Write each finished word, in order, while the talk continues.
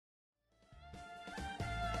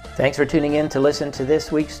Thanks for tuning in to listen to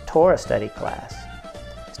this week's Torah study class.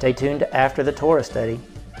 Stay tuned after the Torah study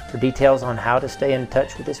for details on how to stay in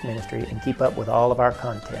touch with this ministry and keep up with all of our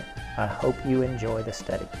content. I hope you enjoy the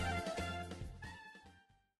study.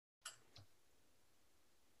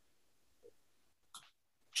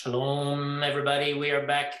 Shalom, everybody. We are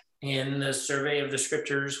back in the survey of the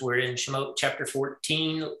scriptures. We're in Shemot chapter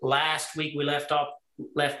 14. Last week we left off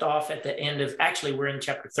at the end of, actually we're in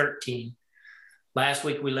chapter 13. Last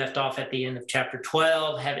week we left off at the end of chapter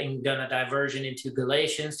 12, having done a diversion into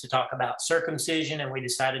Galatians to talk about circumcision, and we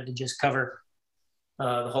decided to just cover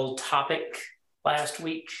the whole topic last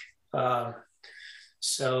week.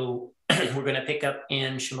 So we're going to pick up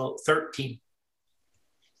in Shemot 13.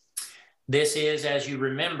 This is, as you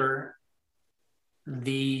remember,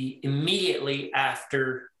 immediately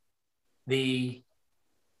after the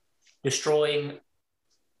destroying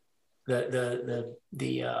the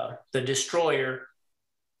destroyer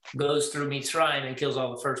goes through Mitzrayim and kills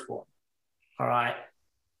all the firstborn. All right.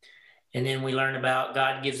 And then we learn about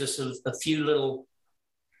God gives us a few little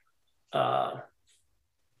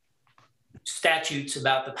statutes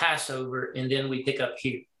about the Passover, and then we pick up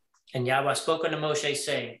here. And Yahweh spoke unto Moshe,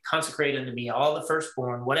 saying, consecrate unto me all the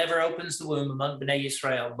firstborn, whatever opens the womb among Bnei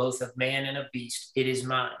Yisrael, both of man and of beast, it is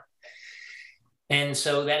mine. And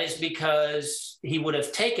so that is because he would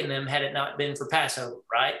have taken them had it not been for Passover,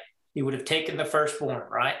 right? He would have taken the firstborn,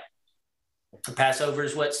 right? The Passover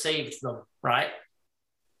is what saved them, right?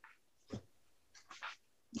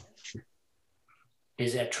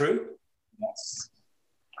 Is that true? Yes.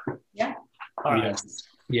 Yeah. All right. Yes.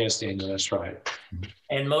 Yes, Daniel, that's right.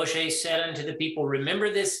 And Moshe said unto the people, remember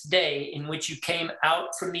this day in which you came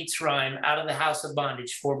out from Mitzrayim, out of the house of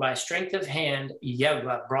bondage, for by strength of hand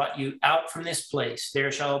Yahweh brought you out from this place.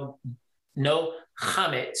 There shall no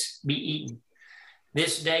chametz be eaten.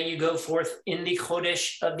 This day you go forth in the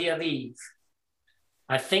Chodesh of the Aviv.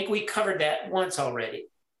 I think we covered that once already.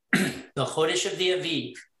 The Chodesh of the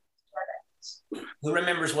Aviv. Who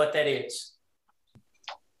remembers what that is?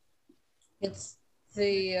 It's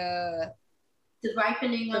the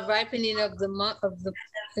ripening of the month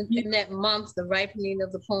in that month, the ripening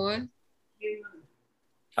of the corn,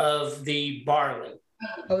 of the barley.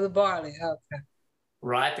 Of the barley. Okay.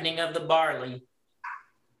 Ripening of the barley.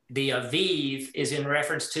 The Aviv is in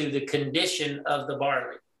reference to the condition of the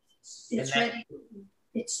barley. It's ready.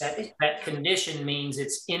 That condition means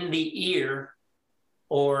it's in the ear,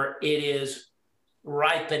 or it is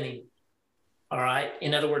ripening. All right.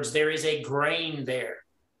 In other words, there is a grain there.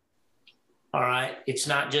 All right. It's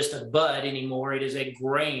not just a bud anymore. It is a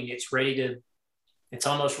grain. It's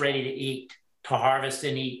almost ready to eat, to harvest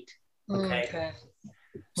and eat. Okay. Okay.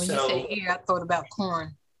 When you say ear, I thought about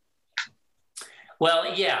corn.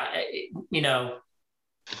 Well, yeah,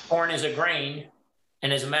 corn is a grain.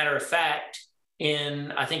 And as a matter of fact,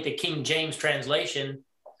 in, I think, the King James translation,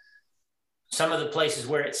 some of the places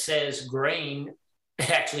where it says grain, it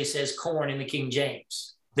actually says corn in the King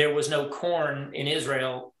James. There was no corn in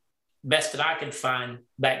Israel, best that I could find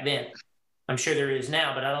back then. I'm sure there is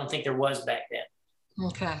now, but I don't think there was back then.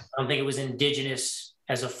 Okay. I don't think it was indigenous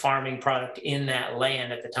as a farming product in that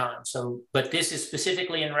land at the time. So, but this is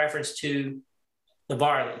specifically in reference to the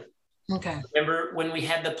barley. Okay. Remember when we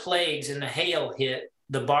had the plagues and the hail hit,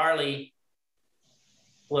 the barley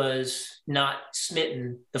was not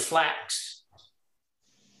smitten, the flax.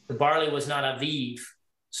 The barley was not aviv,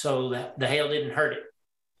 so the hail didn't hurt it.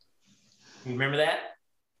 You remember that?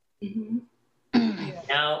 Mm-hmm. Yeah.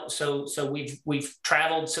 Now, so we've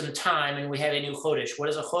traveled some time and we have a new chodesh. What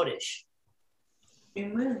is a chodesh?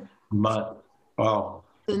 Amen. Month. Oh.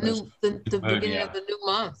 The beginning of the new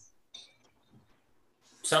month.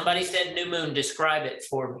 Somebody said new moon. Describe it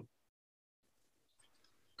for me.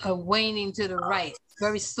 A waning to the right.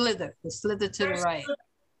 Very slither. The slither to the right.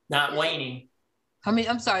 Not waning.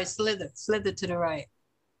 I'm sorry, slither to the right.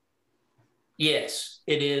 Yes,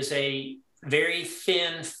 it is a very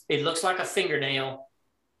thin, it looks like a fingernail.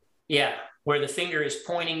 Yeah, where the finger is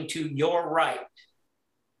pointing to your right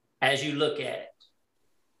as you look at it.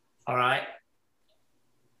 All right.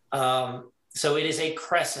 So it is a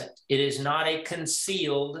crescent. It is not a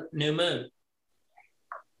concealed new moon.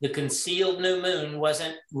 The concealed new moon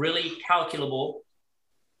wasn't really calculable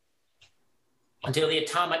until the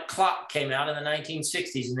atomic clock came out in the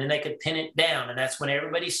 1960s, and then they could pin it down. And that's when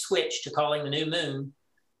everybody switched to calling the new moon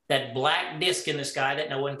that black disk in the sky that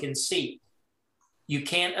no one can see. You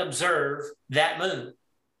can't observe that moon.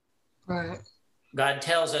 Right. God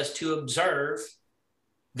tells us to observe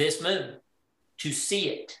this moon, to see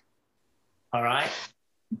it. All right.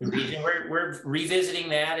 The reason we're revisiting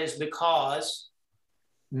that is because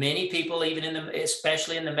Many people, even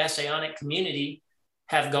especially in the Messianic community,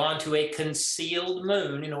 have gone to a concealed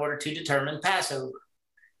moon in order to determine Passover.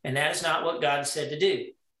 And that is not what God said to do.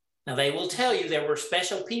 Now, they will tell you there were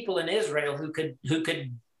special people in Israel who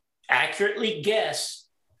could accurately guess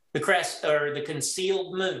the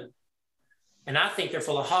concealed moon. And I think they're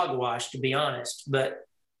full of hogwash, to be honest. But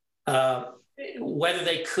whether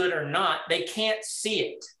they could or not, they can't see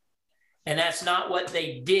it. And that's not what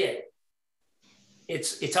they did.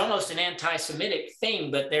 It's almost an anti-Semitic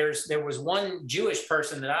thing, but there was one Jewish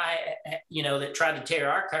person that that tried to tear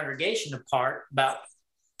our congregation apart about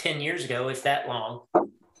 10 years ago, if that long,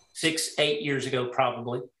 6-8 years ago,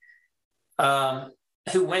 probably,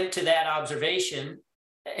 who went to that observation.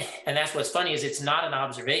 And that's what's funny is it's not an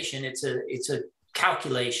observation. It's a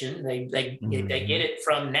calculation. They get it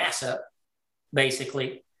from NASA,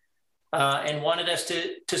 basically, and wanted us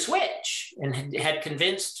to switch, and had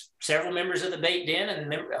convinced several members of the Beit Din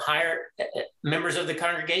and higher members of the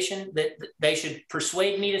congregation that they should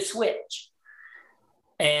persuade me to switch.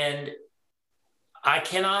 And I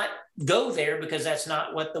cannot go there because that's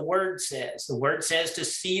not what the word says. The word says to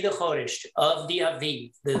see the Chodesh of the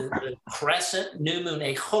Aviv, the crescent new moon.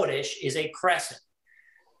 A Chodesh is a crescent.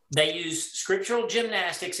 They use scriptural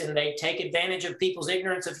gymnastics and they take advantage of people's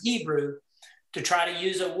ignorance of Hebrew to try to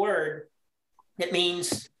use a word that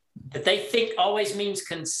means that they think always means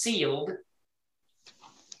concealed.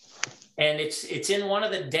 And it's in one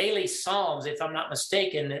of the daily Psalms, if I'm not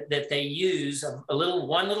mistaken, that they use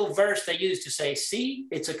one little verse they use to say, see,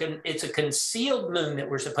 it's a concealed moon that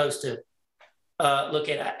we're supposed to look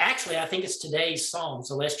at. Actually, I think it's today's Psalm,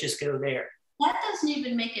 so let's just go there. That doesn't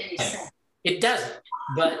even make any sense. It doesn't,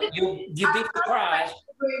 but you'll be surprised.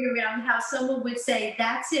 Around how someone would say,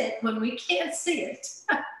 that's it, when we can't see it.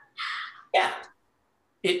 Yeah,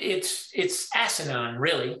 it's asinine,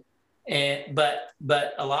 really.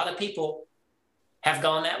 But a lot of people have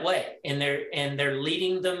gone that way, and they're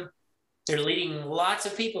leading lots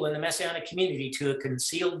of people in the Messianic community to a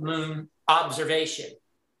concealed moon observation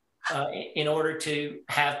in order to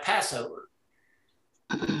have Passover.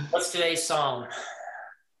 What's today's Psalm?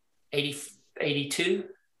 82?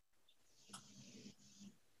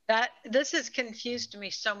 This has confused me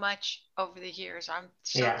so much over the years. I'm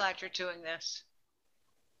so glad you're doing this.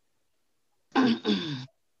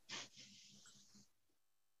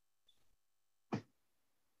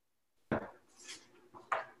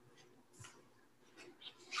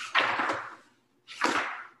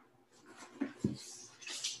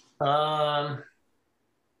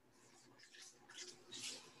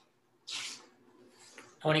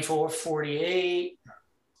 24:48.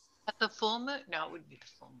 At the full moon? No, it would be the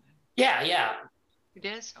full moon. Yeah. It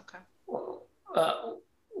is? Okay.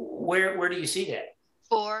 Where do you see that?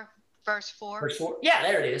 4, verse 4. Verse 4? Yeah,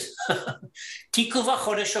 there it is. Tikuva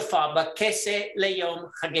chodesh shofar b'keseh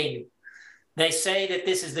leyom chagenu. They say that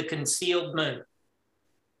this is the concealed moon.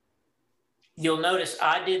 You'll notice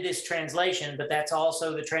I did this translation, but that's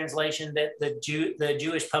also the translation that the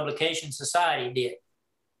Jewish Publication Society did.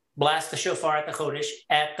 Blast the shofar at the Chodesh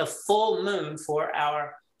at the full moon for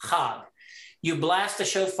our Chag. You blast the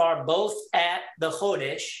shofar both at the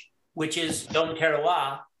Chodesh, which is Yom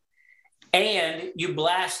Teruah, and you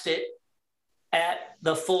blast it at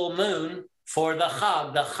the full moon for the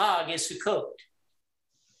Chag. The Chag is Sukkot.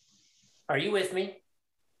 Are you with me?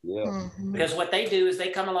 Yeah. Mhm. Because what they do is they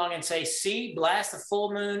come along and say, see, blast the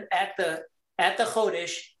full moon at the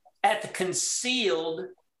Chodesh, at the concealed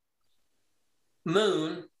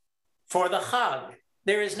moon for the Chag.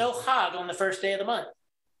 There is no Chag on the first day of the month.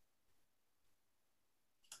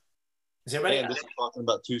 Is everybody? And this is talking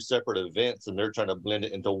about two separate events, and they're trying to blend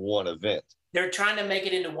it into one event. They're trying to make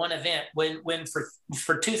it into one event when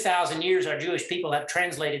for 2,000 years, our Jewish people have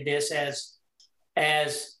translated this as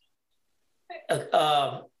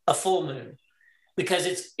a full moon, because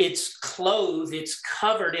it's clothed, it's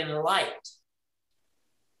covered in light.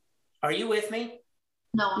 Are you with me?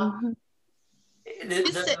 No. Mhm.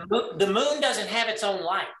 The moon doesn't have its own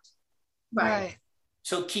light. Right.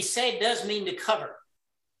 So kiseh does mean to cover.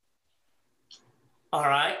 All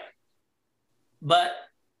right. But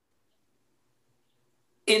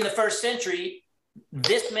in the first century,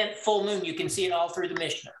 this meant full moon. You can see it all through the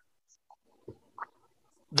Mishnah.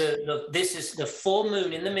 This is the full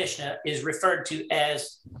moon in the Mishnah is referred to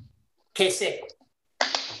as keseh.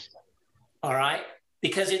 All right,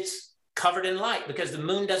 because it's covered in light, because the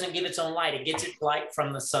moon doesn't give its own light. It gets its light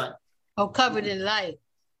from the sun. Oh, covered in light.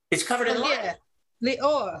 It's covered in light. Yeah.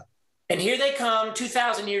 Leor. And here they come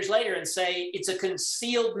 2,000 years later and say it's a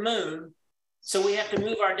concealed moon So we have to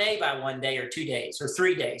move our day by 1 day or 2 days or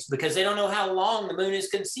 3 days because they don't know how long the moon is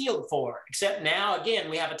concealed for, except now,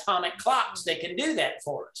 again, we have atomic clocks that can do that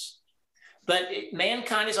for us. But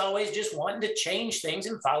mankind is always just wanting to change things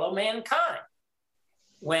and follow mankind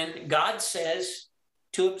when God says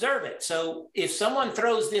to observe it. So if someone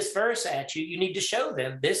throws this verse at you, you need to show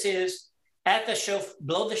them this is at the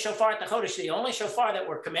blow the shofar at the Chodesh. The only shofar that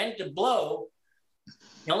we're commanded to blow,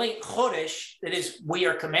 the only Chodesh that is we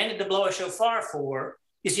are commanded to blow a shofar for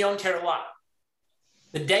is Yom Teruah,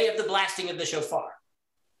 the day of the blasting of the shofar.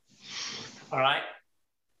 All right?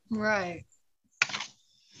 Right.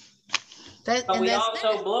 But we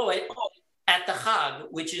also blow it at the Chag,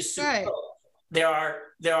 which is Sukkot. Right.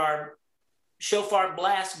 There are shofar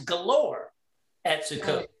blasts galore at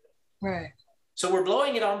Sukkot. Right. So we're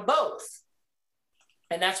blowing it on both.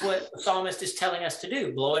 And that's what the psalmist is telling us to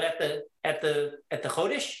do. Blow it at the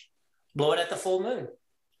Chodesh, blow it at the full moon.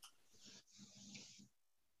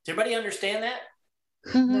 Does everybody understand that?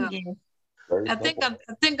 No. I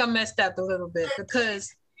think I messed up a little bit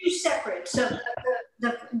because two separate. So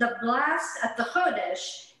the blast at the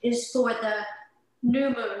Chodesh is for the new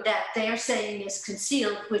moon that they're saying is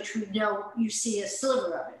concealed, which we know you see a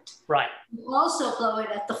sliver of it. Right. You also blow it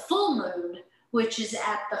at the full moon, which is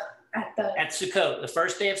at Sukkot. The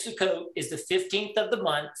first day of Sukkot is the 15th of the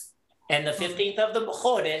month, and the 15th of the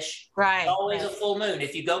Chodesh is always a full moon.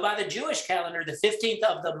 If you go by the Jewish calendar, the 15th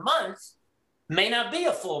of the month may not be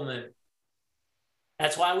a full moon.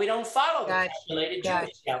 That's why we don't follow the calculated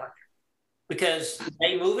Jewish calendar, because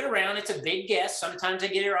they move it around. It's a big guess. Sometimes they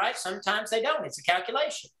get it right. Sometimes they don't. It's a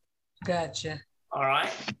calculation. Gotcha. All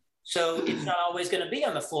right. So it's not always going to be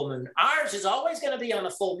on the full moon. Ours is always going to be on the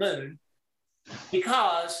full moon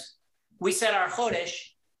because we set our Chodesh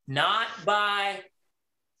not by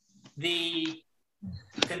the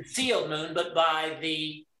concealed moon, but by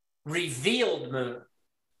the revealed moon,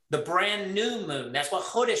 the brand new moon. That's what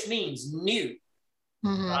Chodesh means, new.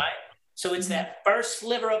 Right? So it's that first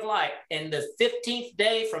sliver of light. And the 15th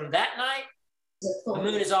day from that night, the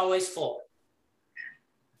moon is always full.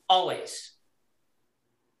 Always.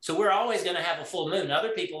 So we're always going to have a full moon. Other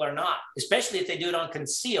people are not, especially if they do it on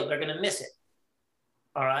concealed, they're going to miss it.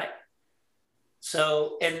 All right.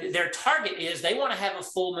 So, and their target is they want to have a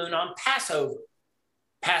full moon on Passover.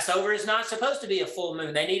 Passover is not supposed to be a full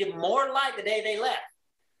moon. They needed more light the day they left.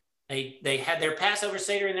 They had their Passover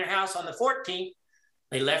Seder in their house on the 14th.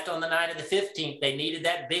 They left on the night of the 15th. They needed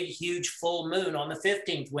that big, huge full moon on the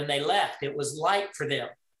 15th when they left. It was light for them.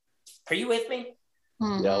 Are you with me?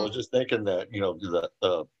 Yeah, I was just thinking that,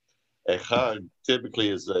 that a Chag typically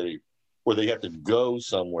is where they have to go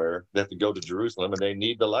somewhere. They have to go to Jerusalem, and they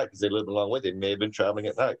need the light because they live a long way. They may have been traveling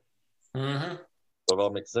at night. So it all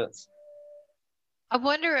makes sense. I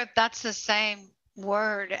wonder if that's the same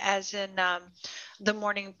word as in the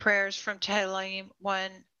morning prayers from Tehillim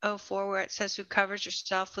 104, where it says, "Who covers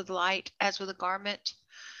yourself with light as with a garment."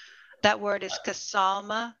 That word is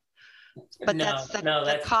kasalma, but that's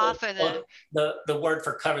the kaf and the word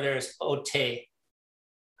for cover there is ote.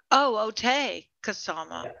 Oh, ote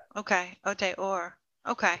kasalma. Yeah. Okay, ote or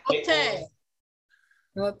okay. Ote.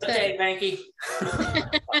 Okay, thank you.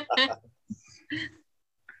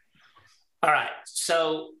 All right,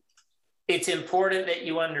 so it's important that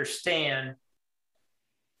you understand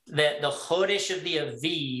that the Chodesh of the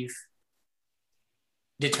Aviv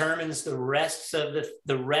determines the rest of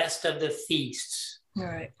the feasts. All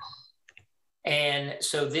right. And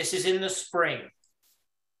so this is in the spring.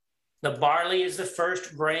 The barley is the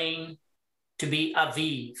first grain to be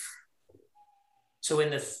Aviv. So in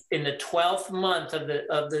the 12th month of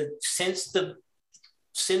the since the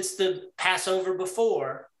Passover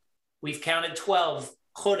before, we've counted 12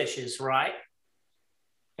 Chodeshes, right?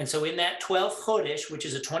 And so in that 12th Chodesh, which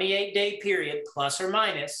is a 28-day period, plus or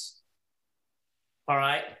minus, all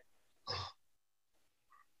right,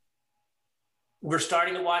 we're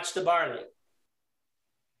starting to watch the barley.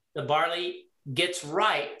 The barley gets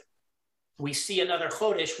ripe. We see another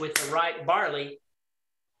Chodesh with the ripe barley.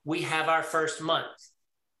 We have our first month.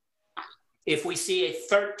 If we see a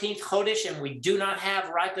 13th Chodesh and we do not have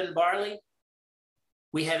ripened barley,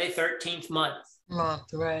 we have a 13th month.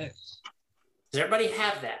 Right. Does everybody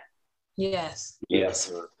have that? Yes.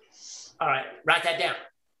 Yes. All right, write that down.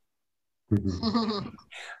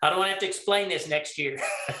 I don't want to have to explain this next year.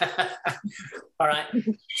 All right.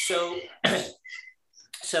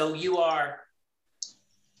 So you are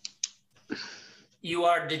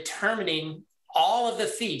determining all of the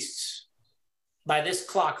feasts by this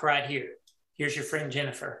clock right here. Here's your friend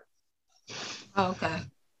Jennifer. Okay.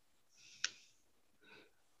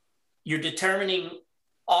 You're determining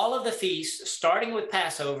all of the feasts, starting with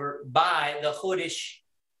Passover, by the Chodesh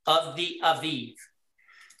of the Aviv.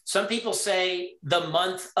 Some people say the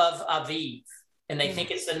month of Aviv, and they think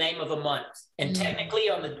it's the name of a month. And technically,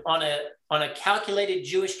 on a calculated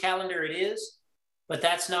Jewish calendar, it is, but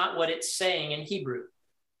that's not what it's saying in Hebrew.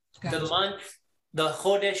 Gotcha. The month, the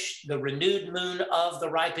Chodesh, the renewed moon of the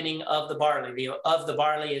ripening of the barley. The of the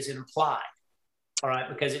barley is implied, all right,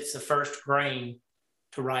 because it's the first grain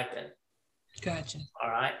to ripen. Gotcha. All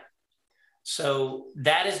right. So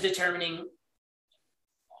that is determining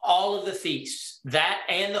all of the feasts, that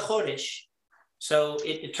and the Chodesh. So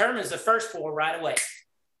it determines the first four right away,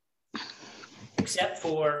 except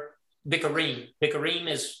for Bikurim. Bikurim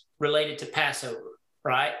is related to Passover,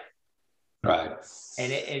 right? Right.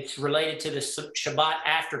 And it's related to the Shabbat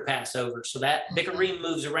after Passover. So that Bikurim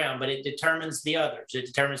moves around, but it determines the others. It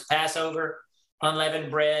determines Passover, unleavened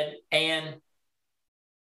bread, and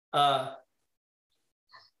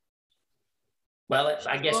well,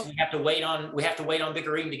 I guess we have to wait on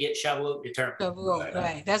Bikurim to get Shavuot determined. Shavuot,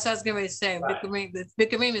 right. That's what I was going to say. Right.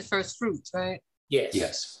 Bikurim is first fruits, right? Yes.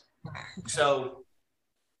 Yes. So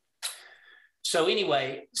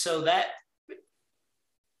anyway, so that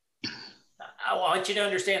I want you to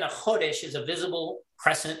understand a Chodesh is a visible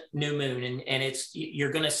crescent new moon, and it's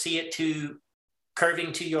you're going to see it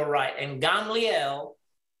curving to your right. And Gamliel,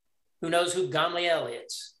 who knows who Gamliel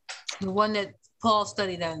is? The one that Paul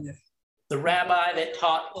studied under. The rabbi that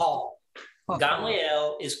taught Paul.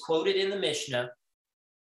 Gamliel is quoted in the Mishnah,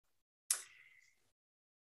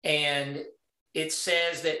 and it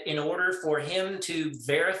says that in order for him to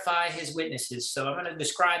verify his witnesses, so I'm going to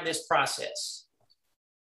describe this process.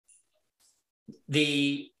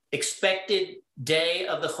 The expected day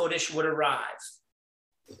of the Chodesh would arrive.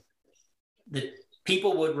 The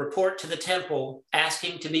people would report to the temple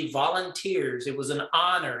asking to be volunteers. It was an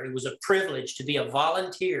honor. It was a privilege to be a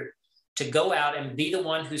volunteer, to go out and be the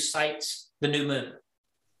one who sights the new moon.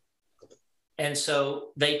 And so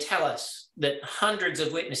they tell us that hundreds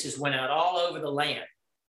of witnesses went out all over the land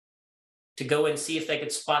to go and see if they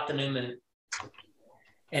could spot the new moon.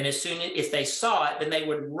 And if they saw it, then they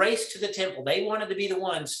would race to the temple. They wanted to be the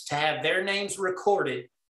ones to have their names recorded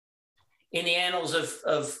in the annals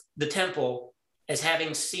of the temple as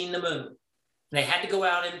having seen the moon. And they had to go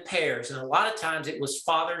out in pairs. And a lot of times it was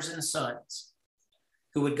fathers and sons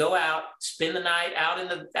who would go out, spend the night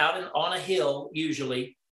on a hill,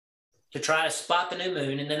 usually, to try to spot the new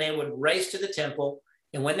moon. And then they would race to the temple.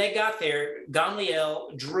 And when they got there,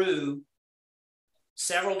 Gamliel drew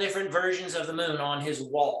several different versions of the moon on his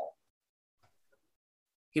wall.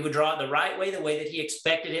 He would draw it the right way, the way that he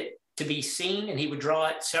expected it to be seen, and he would draw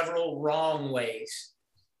it several wrong ways.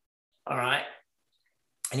 All right.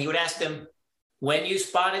 And he would ask them, when you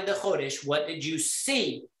spotted the Chodesh, what did you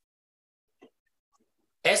see?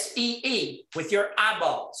 S-E-E, with your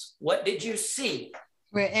eyeballs. What did you see?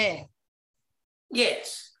 Re'eh.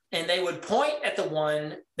 Yes. And they would point at the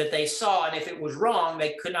one that they saw, and if it was wrong,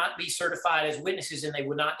 they could not be certified as witnesses, and they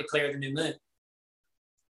would not declare the new moon.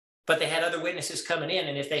 But they had other witnesses coming in,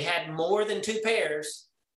 and if they had more than two pairs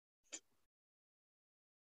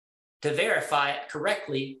to verify it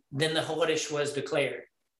correctly, then the Chodesh was declared.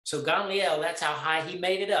 So Gamliel, that's how high he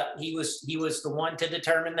made it up. He was the one to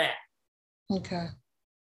determine that. Okay.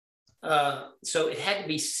 So it had to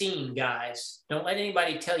be seen, guys. Don't let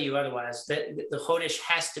anybody tell you otherwise. That the Chodesh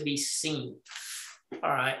has to be seen. All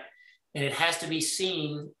right. And it has to be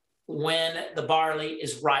seen when the barley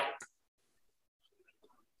is ripe.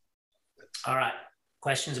 All right.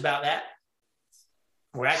 Questions about that?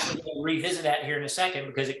 We're actually going to revisit that here in a second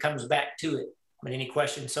because it comes back to it. But any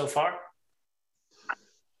questions so far?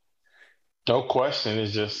 No question.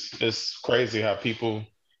 It's crazy how people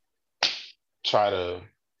try to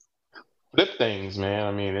flip things, man.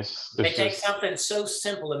 I mean, they take something so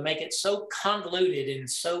simple and make it so convoluted and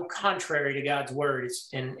so contrary to God's word.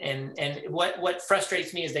 And what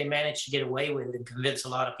frustrates me is they manage to get away with it and convince a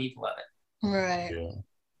lot of people of it. Right. Yeah.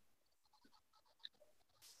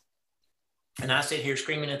 And I sit here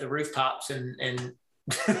screaming at the rooftops and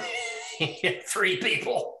 3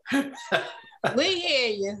 people. We hear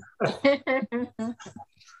you.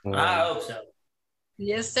 I hope so.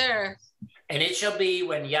 Yes, sir. And it shall be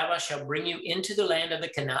when Yahweh shall bring you into the land of the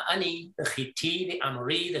Canaani, the Hitti, the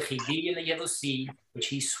Amori, the Chivi, and the Yebusi, which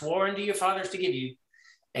he swore unto your fathers to give you,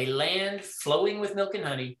 a land flowing with milk and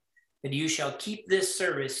honey, that you shall keep this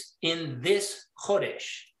service in this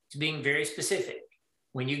Chodesh. It's being very specific.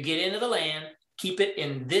 When you get into the land, keep it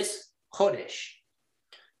in this Chodesh.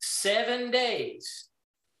 7 days.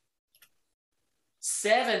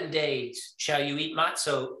 7 days shall you eat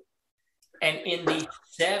matzot And in the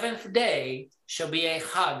 7th day shall be a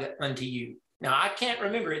Chag unto you. Now, I can't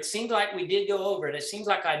remember. It seems like we did go over it. It seems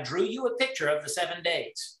like I drew you a picture of the 7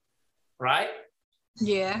 days, right?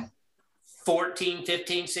 Yeah. 14,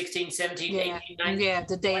 15, 16, 17, Yeah. 18, 19. Yeah.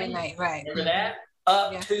 The day 20. and night. Right. Remember that?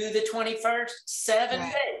 Up Yeah. to the 21st, 7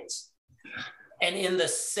 Right. days. And in the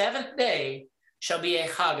 7th day shall be a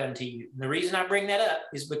Chag unto you. And the reason I bring that up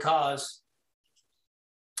is because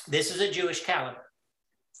this is a Jewish calendar.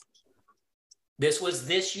 This was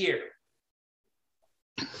this year.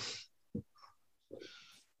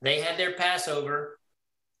 They had their Passover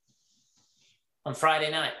on Friday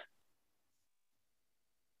night.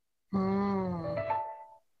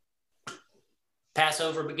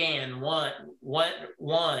 Passover began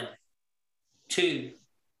 1, 2,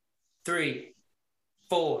 3,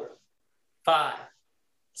 4, 5,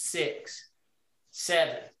 6,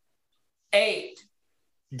 7, 8.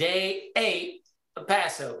 Day 8 of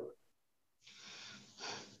Passover.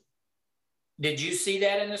 Did you see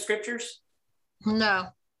that in the scriptures? No.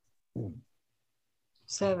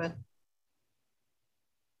 7.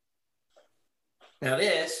 Now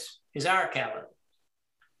this is our calendar.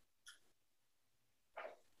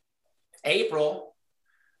 April,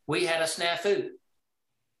 we had a snafu.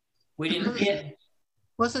 We didn't get.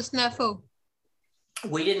 What's a snafu?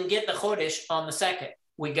 We didn't get the Chodesh on the 2nd.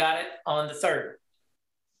 We got it on the 3rd.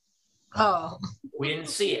 Oh. We didn't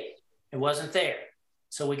see it. It wasn't there.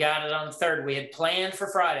 So we got it on the 3rd. We had planned for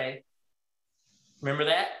Friday. Remember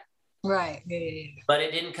that? Right. Yeah. But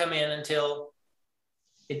it didn't come in until,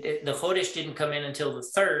 the Chodesh didn't come in until the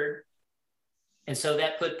 3rd. And so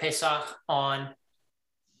that put Pesach on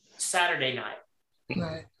Saturday night.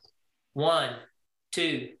 Right. 1,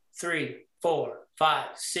 2, 3, 4, 5,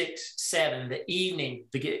 6, 7. The evening,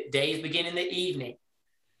 days begin in the evening.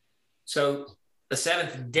 So the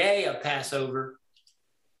 7th day of Passover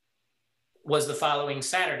was the following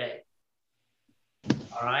Saturday.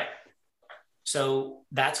 All right. So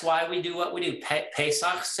that's why we do what we do.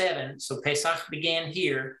 Pesach 7. So Pesach began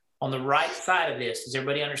here on the right side of this. Does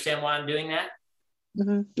everybody understand why I'm doing that?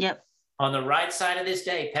 Mm-hmm. Yep. On the right side of this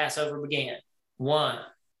day, Passover began. 1,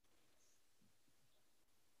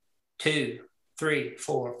 2, 3,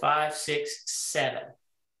 4, 5, 6, 7.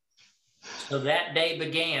 So that day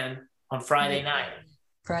began on Friday night.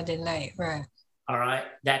 Friday night, right. All right.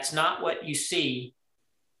 That's not what you see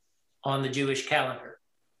on the Jewish calendar.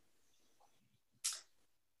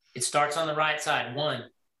 It starts on the right side. 1,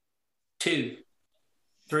 2,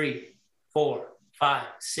 3, 4, 5,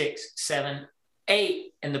 6, 7,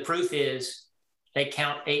 8. And the proof is they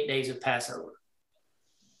count 8 days of Passover.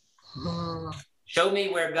 Show me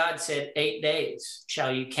where God said 8 days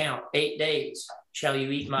shall you count. 8 days shall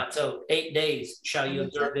you eat matzot. 8 days shall you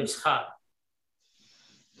observe this chag.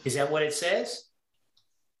 Is that what it says?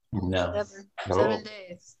 No. 7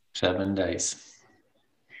 days. 7 days.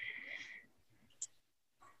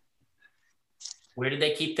 Where did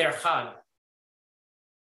they keep their chag?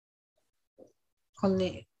 On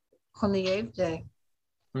the 8th day.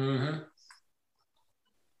 Mm-hmm.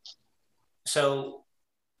 So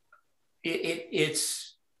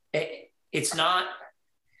it's not.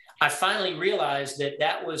 I finally realized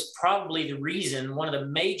that was probably the reason, one of the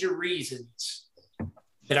major reasons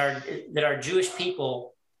that our Jewish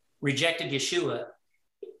people rejected Yeshua,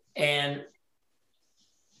 and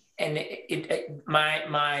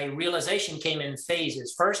my realization came in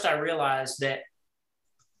phases. First, I realized that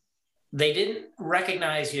they didn't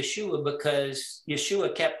recognize Yeshua because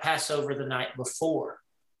Yeshua kept Passover the night before.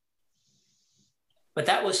 But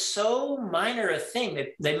that was so minor a thing that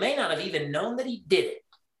they may not have even known that he did it.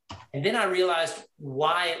 And then I realized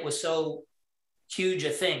why it was so huge a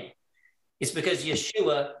thing. It's because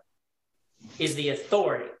Yeshua is the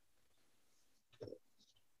authority.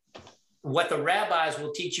 What the rabbis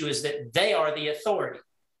will teach you is that they are the authority.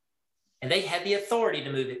 And they had the authority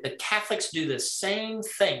to move it. The Catholics do the same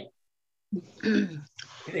thing.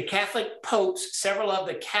 The Catholic popes, several of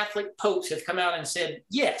the Catholic popes have come out and said,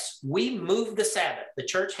 yes, we moved the Sabbath. The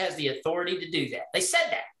church has the authority to do that. They said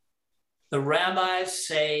that. The rabbis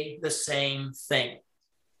say the same thing.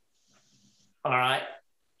 All right.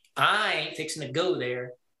 I ain't fixing to go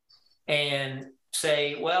there and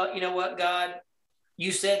say, well, you know what, God,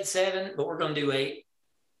 you said 7, but we're going to do 8.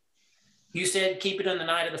 You said keep it on the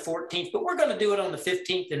night of the 14th, but we're going to do it on the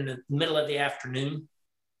 15th in the middle of the afternoon.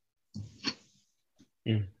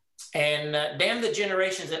 And damn the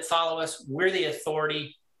generations that follow us. We're the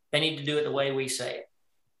authority. They need to do it the way we say it.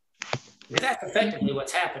 That's effectively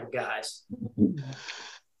what's happened, guys.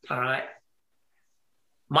 All right.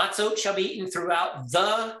 Matzot shall be eaten throughout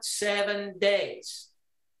the 7 days.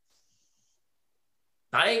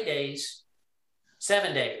 Not 8 days,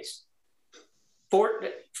 7 days.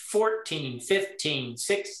 14, 15,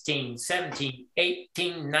 16, 17,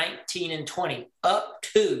 18, 19, and 20, up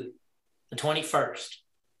to the 21st.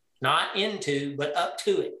 Not into, but up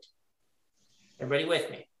to it. Everybody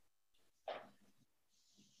with me?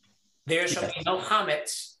 There shall be no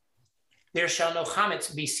chametz. There shall no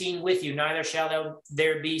chametz be seen with you, neither shall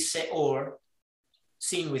there be seor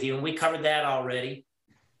seen with you. And we covered that already.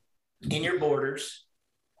 In your borders.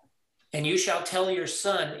 And you shall tell your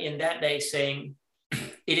son in that day, saying,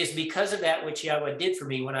 it is because of that which Yahweh did for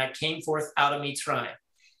me when I came forth out of Mitzrayim.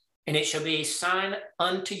 And it shall be a sign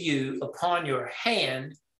unto you upon your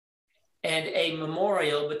hand and a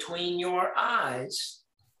memorial between your eyes,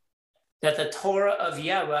 that the Torah of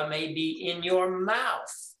Yahweh may be in your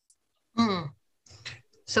mouth.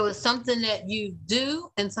 So it's something that you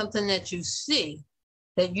do and something that you see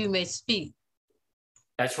that you may speak.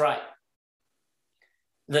 That's right.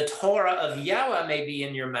 The Torah of Yahweh may be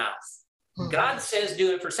in your mouth. God says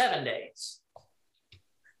do it for 7 days.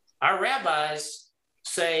 Our rabbis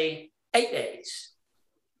say 8 days.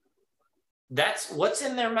 That's what's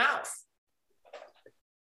in their mouth.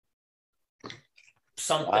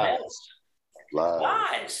 Something else.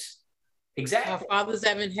 Lies. Exactly. Our fathers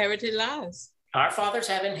have inherited lies. Our fathers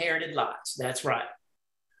have inherited lies. That's right.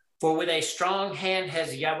 For with a strong hand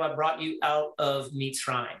has Yahweh brought you out of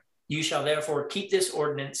Mitzrayim. You shall therefore keep this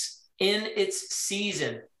ordinance in its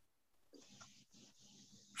season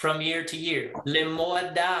from year to year.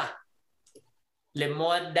 Lemoadah.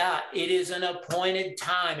 Lemoadah. It is an appointed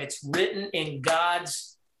time. It's written in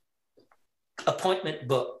God's appointment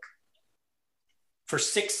book. For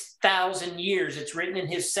 6,000 years, it's written in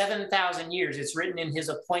his 7,000 years. It's written in his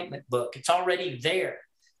appointment book. It's already there.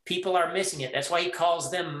 People are missing it. That's why he calls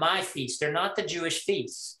them my feasts. They're not the Jewish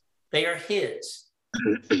feasts. They are his.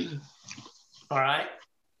 All right.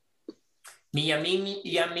 Miyamim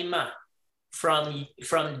yamima.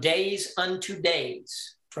 From days unto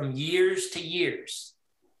days. From years to years.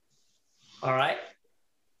 All right.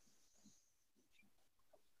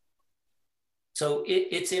 So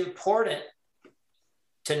it's important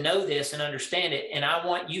to know this and understand it. And I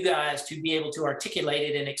want you guys to be able to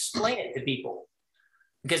articulate it and explain it to people.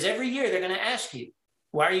 Because every year they're going to ask you,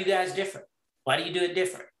 why are you guys different? Why do you do it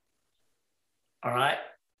different? All right.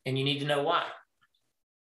 And you need to know why.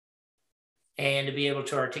 And to be able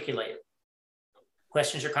to articulate it.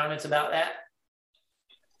 Questions or comments about that?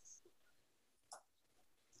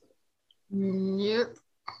 Yep.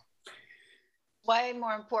 Way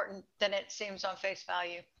more important than it seems on face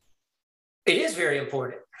value. It is very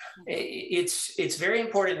important. It's very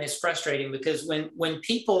important and it's frustrating because when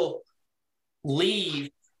people leave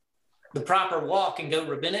the proper walk and go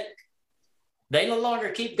rabbinic, they no longer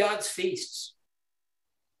keep God's feasts.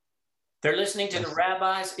 They're listening to the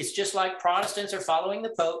rabbis. It's just like Protestants are following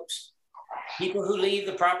the popes. People who leave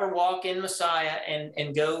the proper walk in Messiah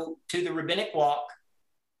and go to the rabbinic walk,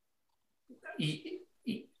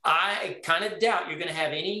 I kind of doubt you're going to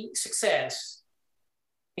have any success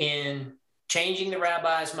in changing the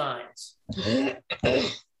rabbis' minds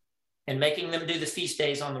and making them do the feast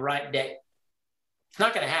days on the right day. It's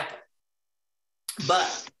not going to happen.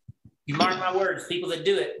 But you mark my words, people that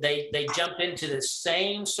do it, they jump into the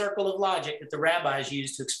same circle of logic that the rabbis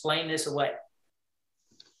use to explain this away,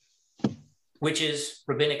 which is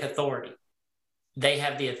rabbinic authority. They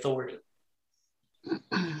have the authority.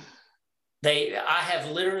 I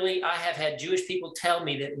have had Jewish people tell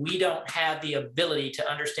me that we don't have the ability to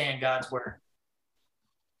understand God's word.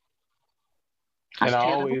 And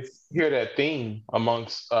I always hear that theme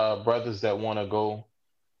amongst brothers that want to go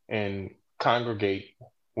and congregate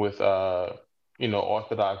with,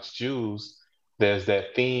 Orthodox Jews. There's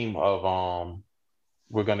that theme of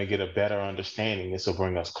we're going to get a better understanding. This will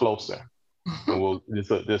bring us closer. And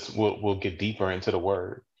we'll get deeper into the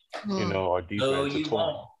word, or deeper into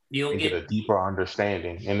Torah. You'll get a deeper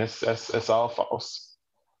understanding, and it's all false.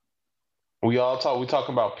 We talk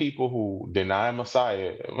about people who deny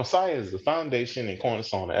Messiah. Messiah is the foundation and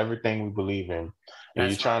cornerstone of everything we believe in. And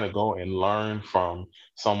you're trying to go and learn from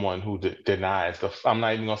someone who denies I'm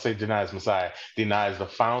not even going to say denies Messiah, denies the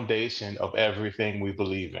foundation of everything we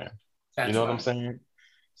believe in. You know what I'm saying?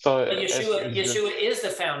 So Yeshua is the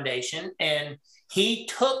foundation, and he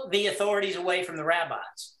took the authorities away from the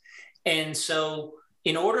rabbis. And so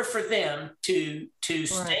in order for them to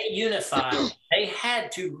stay unified, they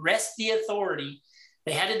had to wrest the authority.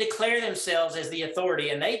 They had to declare themselves as the authority.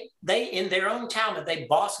 And they in their own Talmud, they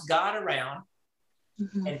bossed God around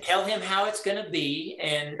and tell him how it's going to be.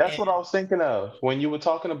 And That's what I was thinking of when you were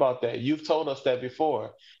talking about that. You've told us that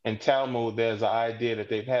before. In Talmud, there's an idea that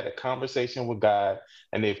they've had a conversation with God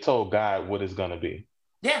and they've told God what it's going to be.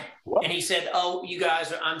 yeah. What? And he said, oh, you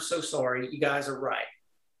guys are, I'm so sorry. You guys are right.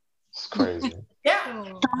 It's crazy.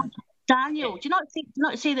 Yeah. Daniel, do you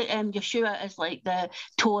not say that Yeshua is like the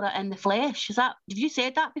Torah in the flesh? Did you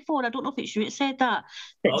said that before? I don't know if it's you that said that.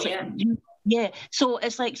 Oh, It's yeah. Yeah, so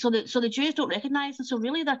it's like so the Jews don't recognize them. So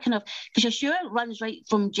really, they're kind of, because Yeshua runs right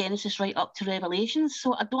from Genesis right up to Revelations.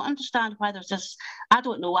 So I don't understand why there's this. I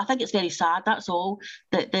don't know. I think it's very sad. That's all,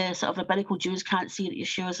 that the sort of rabbinical Jews can't see that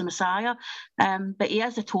Yeshua is the Messiah. But he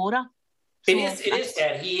is the Torah. So It is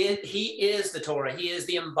that he is the Torah. He is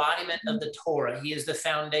the embodiment of the Torah. He is the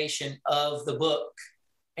foundation of the book.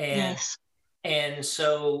 And yes. And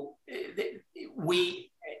so we,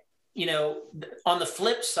 on the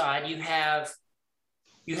flip side, you have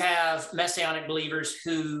Messianic believers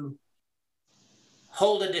who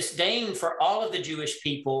hold a disdain for all of the Jewish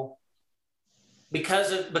people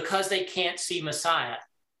because they can't see Messiah.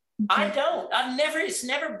 I don't. It's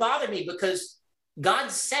never bothered me because God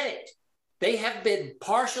said it. They have been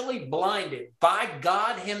partially blinded by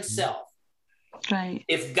God himself. Right.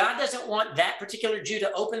 If God doesn't want that particular Jew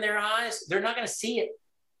to open their eyes, they're not going to see it.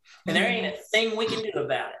 And there ain't a thing we can do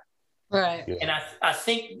about it. Right. Yeah. And I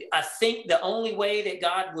think the only way that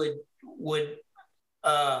God would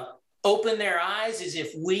open their eyes is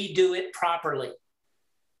if we do it properly.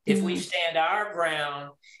 If we stand our ground,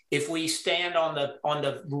 if we stand on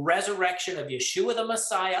the resurrection of Yeshua the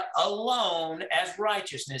Messiah alone as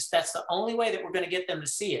righteousness, that's the only way that we're going to get them to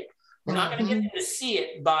see it. We're not going to get them to see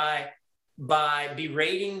it by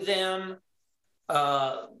berating them,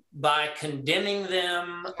 by condemning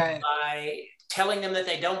them, by telling them that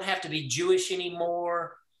they don't have to be Jewish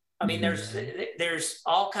anymore. I mean, there's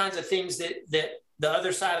all kinds of things that the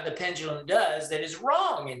other side of the pendulum does that is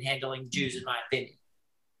wrong in handling Jews, in my opinion.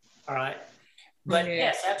 All right. But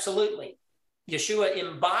yes, absolutely. Yeshua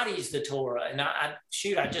embodies the Torah. And I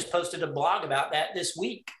just posted a blog about that this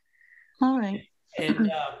week. All right.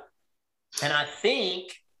 And I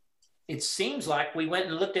think it seems like we went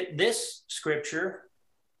and looked at this scripture.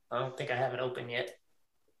 I don't think I have it open yet.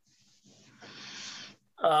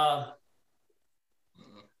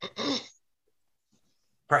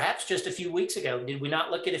 Perhaps just a few weeks ago. Did we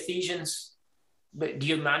not look at Ephesians? But do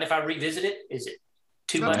you mind if I revisit it? Is it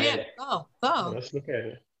too much? Yeah. Oh. Let's look at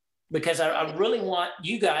it. Because I really want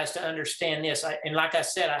you guys to understand this. And like I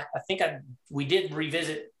said, I think we did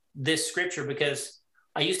revisit this scripture because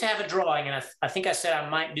I used to have a drawing, and I think I said I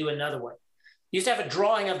might do another one. I used to have a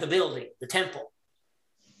drawing of the building, the temple,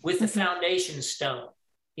 with the foundation stone,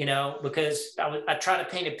 because I try to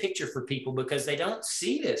paint a picture for people because they don't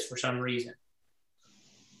see this for some reason.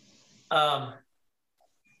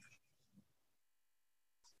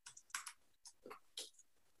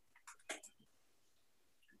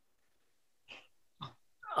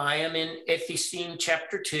 I am in Ephesians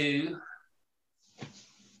chapter 2.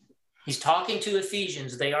 He's talking to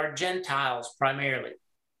Ephesians. They are Gentiles primarily.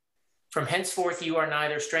 From henceforth, you are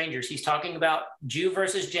neither strangers. He's talking about Jew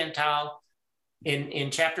versus Gentile in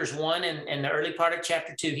chapters 1 and the early part of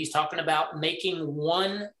chapter 2. He's talking about making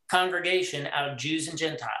one congregation out of Jews and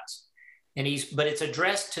Gentiles. But it's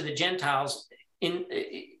addressed to the Gentiles in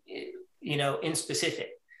specific.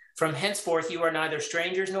 From henceforth, you are neither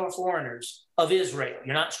strangers nor foreigners of Israel.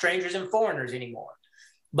 You're not strangers and foreigners anymore,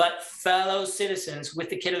 but fellow citizens with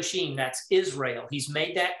the Kedoshim. That's Israel. He's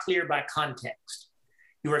made that clear by context.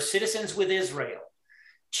 You are citizens with Israel,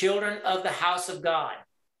 children of the house of God.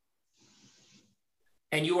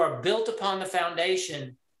 And you are built upon the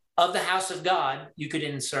foundation of the house of God. You could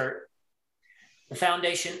insert the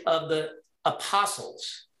foundation of the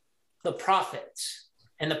apostles, the prophets.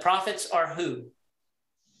 And the prophets are who?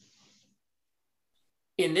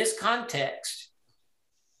 In this context,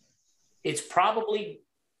 it's probably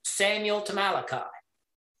Samuel to Malachi,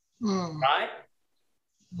 right?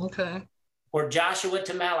 Okay. Or Joshua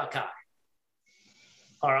to Malachi.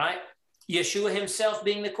 All right. Yeshua himself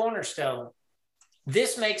being the cornerstone.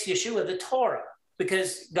 This makes Yeshua the Torah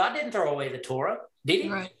because God didn't throw away the Torah, did he?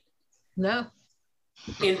 Right. No.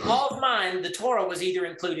 In Paul's mind, the Torah was either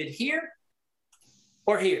included here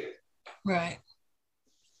or here. Right.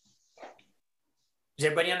 Does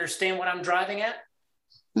everybody understand what I'm driving at?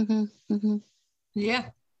 Yeah.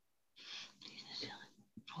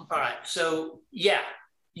 All right. So, yeah,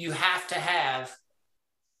 you have to have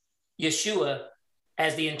Yeshua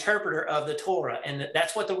as the interpreter of the Torah. And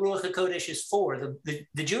that's what the Ruach HaKodesh is for. The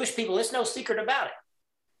Jewish people, there's no secret about it.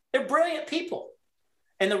 They're brilliant people.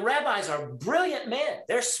 And the rabbis are brilliant men.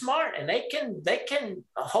 They're smart, and they can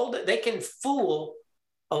hold it. They can fool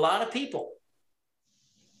a lot of people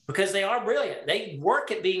because they are brilliant. They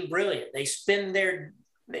work at being brilliant. They spend their,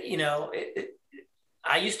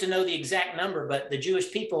 I used to know the exact number, but the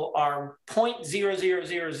Jewish people are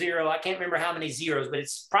 0.0000. I can't remember how many zeros, but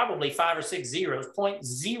it's probably 5 or 6 zeros.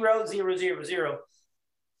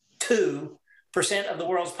 0.00002% of the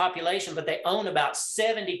world's population, but they own about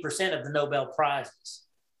 70% of the Nobel Prizes.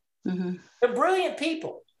 Mm-hmm. They're brilliant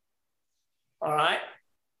people, all right?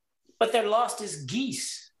 But they're lost as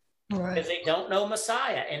geese because they don't know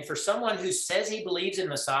Messiah. And for someone who says he believes in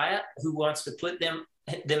Messiah, who wants to put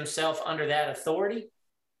themselves under that authority,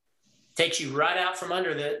 takes you right out from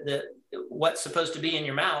under the what's supposed to be in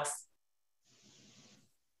your mouth.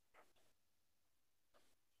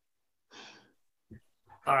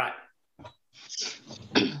 All right.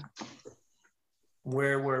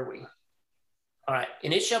 Where were we? All right.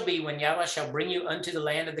 And it shall be when Yahweh shall bring you unto the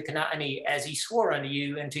land of the Canaanite, as he swore unto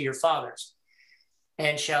you and to your fathers,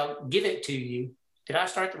 and shall give it to you. Did I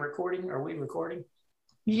start the recording? Are we recording?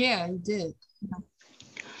 Yeah, you did.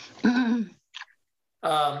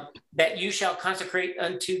 That you shall consecrate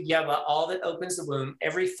unto Yahweh all that opens the womb,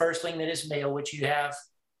 every firstling that is male, which you have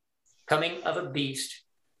coming of a beast,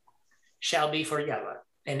 shall be for Yahweh.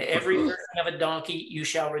 And every firstling of a donkey you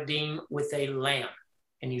shall redeem with a lamb,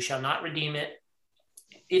 and you shall not redeem it.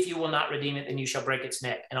 If you will not redeem it, then you shall break its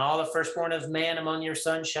neck. And all the firstborn of man among your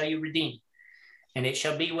sons shall you redeem. And it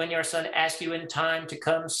shall be when your son asks you in time to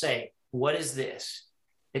come, say, what is this?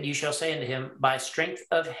 That you shall say unto him, by strength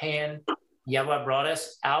of hand, Yahweh brought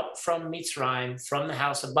us out from Mitzrayim, from the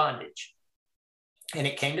house of bondage. And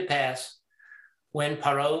it came to pass, when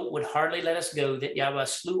Paro would hardly let us go, that Yahweh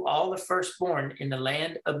slew all the firstborn in the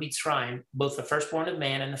land of Mitzrayim, both the firstborn of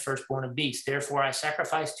man and the firstborn of beast. Therefore I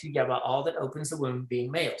sacrifice to Yahweh all that opens the womb,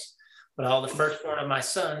 being males. But all the firstborn of my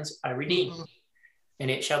sons I redeem.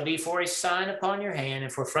 And it shall be for a sign upon your hand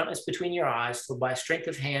and for frontness between your eyes, for by strength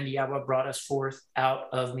of hand Yahweh brought us forth out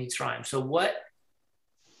of Mitzrayim. So what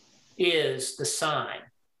is the sign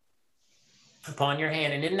upon your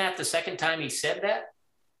hand? And isn't that the second time he said that?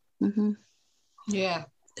 Mm-hmm. Yeah,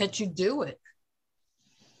 that you do it.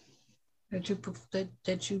 That you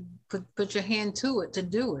put your hand to it to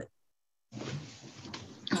do it.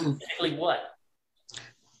 Exactly what?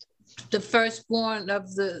 The firstborn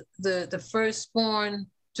of the firstborn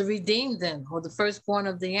to redeem them, or the firstborn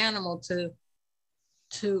of the animal to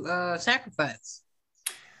sacrifice.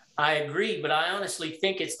 I agree, but I honestly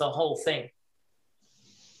think it's the whole thing.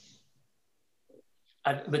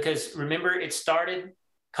 Because remember, it started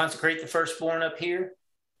consecrate the firstborn up here,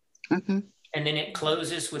 mm-hmm. and then it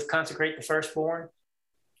closes with consecrate the firstborn.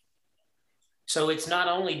 So it's not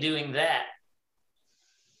only doing that.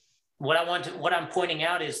 What I'm pointing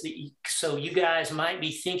out is so you guys might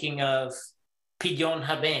be thinking of Pidyon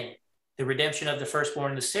Haben, the redemption of the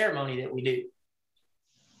firstborn, the ceremony that we do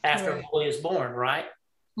after a boy is born, right?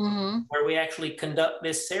 Mm-hmm. Where we actually conduct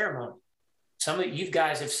this ceremony. Some of you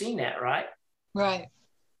guys have seen that, right? Right.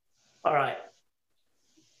 All right.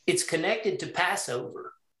 It's connected to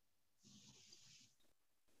Passover.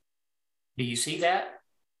 Do you see that?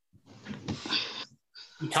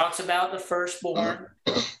 He talks about the firstborn.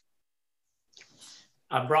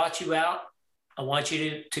 I brought you out. I want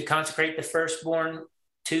you to consecrate the firstborn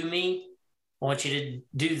to me. I want you to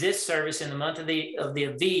do this service in the month of the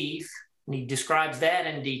Aviv. And he describes that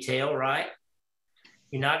in detail, right?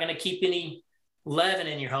 You're not going to keep any leaven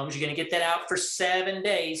in your homes. You're going to get that out for 7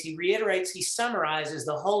 days. He reiterates, he summarizes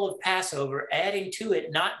the whole of Passover, adding to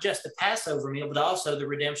it not just the Passover meal, but also the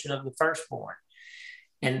redemption of the firstborn.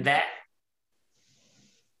 And that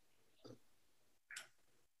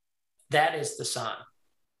is the sign.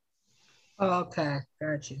 Okay,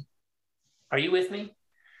 got you. Are you with me?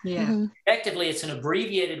 Yeah. Mm-hmm. Effectively, it's an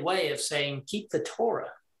abbreviated way of saying keep the Torah.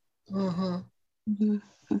 Mm-hmm. Mm-hmm.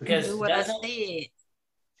 Because do what I said.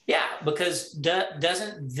 Yeah, because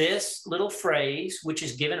doesn't this little phrase, which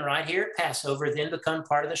is given right here at Passover, then become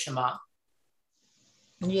part of the Shema?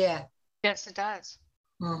 Yeah. Yes, it does.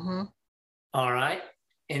 Mm-hmm. All right.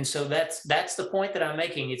 And so that's the point that I'm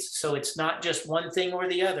making. It's not just one thing or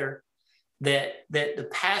the other, that the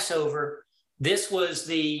Passover, this was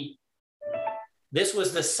the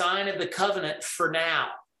sign of the covenant for now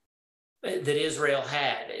that Israel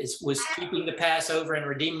had, was keeping the Passover and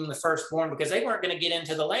redeeming the firstborn, because they weren't going to get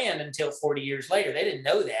into the land until 40 years later. They didn't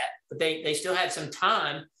know that, but they still had some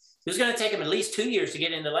time. It was going to take them at least 2 years to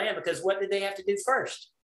get into the land, because what did they have to do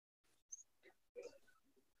first?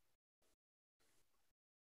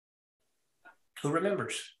 Who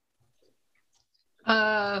remembers?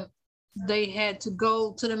 they had to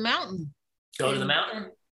go to the mountain. Go to the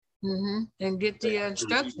mountain. And get the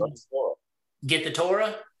instructions. Get the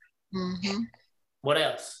Torah. Mm-hmm. What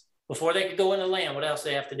else? Before they could go in the land, what else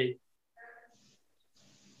they have to do?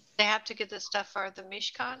 They have to get the stuff for the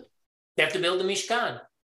Mishkan. They have to build the Mishkan.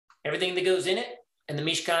 Everything that goes in it and the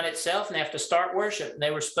Mishkan itself, and they have to start worship. And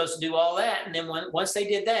they were supposed to do all that. And then once they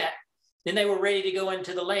did that, then they were ready to go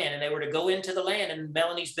into the land. And they were to go into the land, and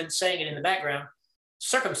Melanie's been saying it in the background,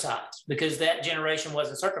 circumcised, because that generation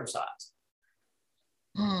wasn't circumcised.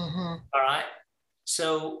 Mm-hmm. All right.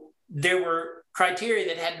 So there were criteria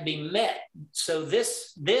that had to be met. So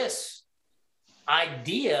this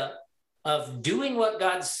idea of doing what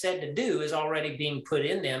God said to do is already being put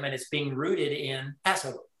in them, and it's being rooted in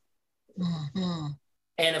Passover. Mm-hmm.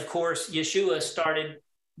 And of course, Yeshua started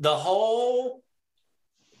the whole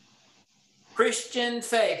Christian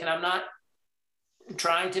faith, and I'm not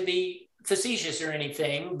trying to be facetious or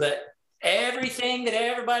anything, but everything that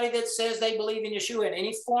everybody that says they believe in Yeshua in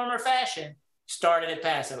any form or fashion started at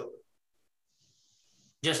Passover,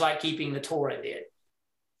 just like keeping the Torah did.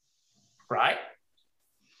 Right?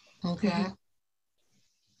 Okay.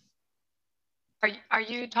 Are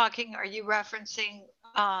you referencing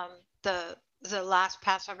the last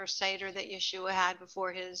Passover Seder that Yeshua had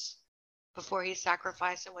before he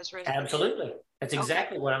sacrificed and was risen? Absolutely. That's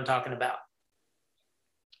exactly what I'm talking about.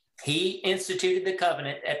 He instituted the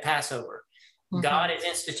covenant at Passover. Mm-hmm. God is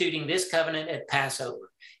instituting this covenant at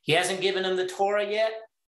Passover. He hasn't given them the Torah yet,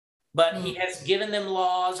 but he has given them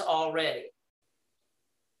laws already.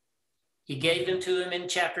 He gave them to him in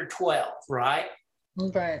chapter 12, right?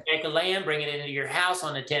 Right. Take a lamb, bring it into your house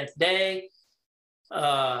on the 10th day,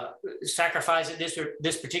 sacrifice it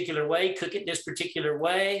this particular way, cook it this particular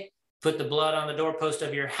way, put the blood on the doorpost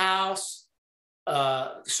of your house,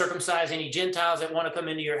 circumcise any Gentiles that want to come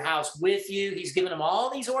into your house with you. He's given them all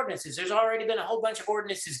these ordinances. There's already been a whole bunch of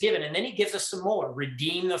ordinances given. And then he gives us some more.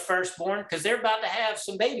 Redeem the firstborn, because they're about to have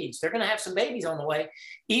some babies. They're going to have some babies on the way,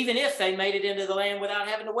 even if they made it into the land without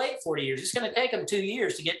having to wait 40 years. It's going to take them 2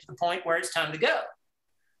 years to get to the point where it's time to go.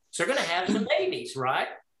 So they're going to have some babies, right?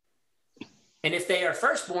 And if they are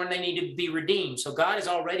firstborn, they need to be redeemed. So God is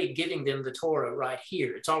already giving them the Torah right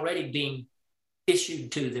here. It's already being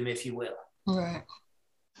issued to them, if you will. Right.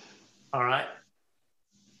 All right.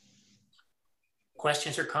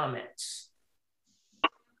 Questions or comments?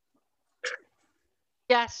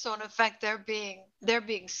 Yes. So in effect, they're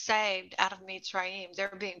being saved out of Mitzrayim.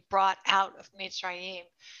 They're being brought out of Mitzrayim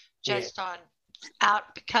just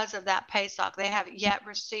out because of that Pesach. They haven't yet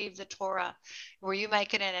received the Torah. Were you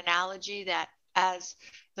making an analogy that as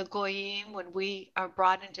the Goyim, when we are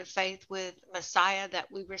brought into faith with Messiah,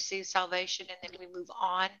 that we receive salvation and then we move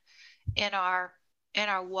on in our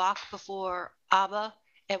walk before Abba,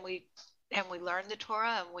 and we learn the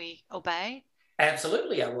Torah and we obey?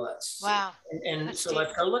 Absolutely, I was. Wow. And so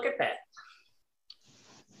let's go look at that.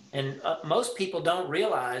 And most people don't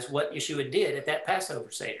realize what Yeshua did at that Passover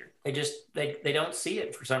Seder. They don't see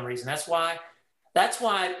it for some reason. That's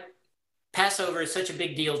why Passover is such a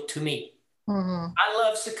big deal to me. Mm-hmm. I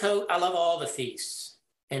love Sukkot. I love all the feasts.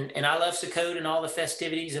 And I love Sukkot and all the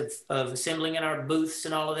festivities of assembling in our booths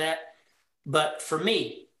and all of that. But for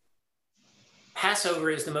me, Passover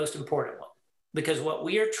is the most important one, because what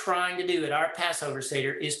we are trying to do at our Passover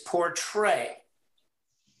Seder is portray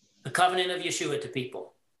the covenant of Yeshua to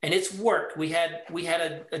people. And it's worked. We had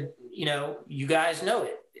a you guys know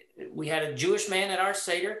it. We had a Jewish man at our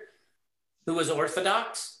Seder who was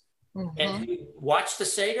Orthodox and who watched the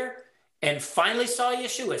Seder and finally saw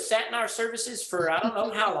Yeshua, sat in our services for I don't know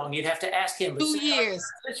how long. You'd have to ask him. 2 years.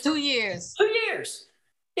 2 years. 2 years.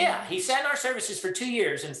 Yeah, he sat in our services for 2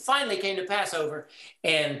 years and finally came to Passover,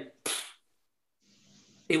 and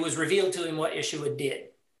it was revealed to him what Yeshua did.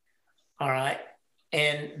 All right.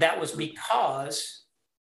 And that was because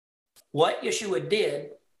what Yeshua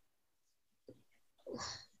did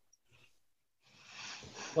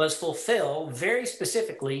was fulfill very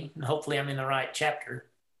specifically, and hopefully I'm in the right chapter.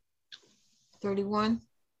 31?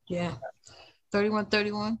 Yeah.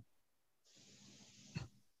 31.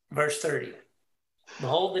 Verse 30.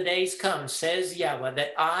 Behold, the days come, says Yahweh,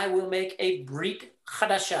 that I will make a brit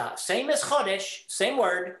chadashah, same as chodesh, same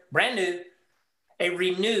word, brand new, a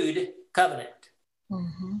renewed covenant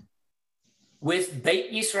with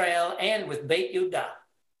Beit Yisrael and with Beit Yehudah.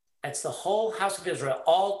 That's the whole house of Israel,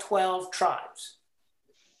 all 12 tribes.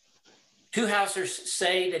 Two housers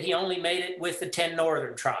say that he only made it with the 10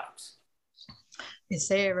 northern tribes. You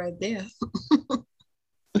say it right there.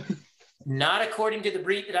 Not according to the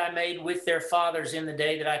brit that I made with their fathers in the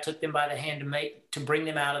day that I took them by the hand to bring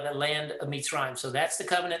them out of the land of Mitzrayim. So that's the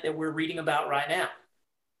covenant that we're reading about right now.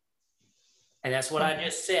 And that's what I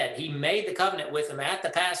just said. He made the covenant with them at the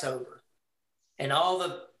Passover. And all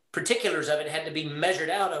the particulars of it had to be measured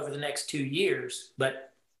out over the next 2 years.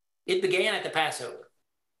 But it began at the Passover.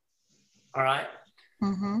 All right?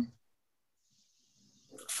 Mm-hmm.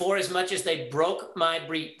 For as much as they broke my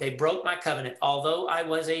brit, they broke my covenant, although I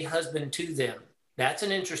was a husband to them. That's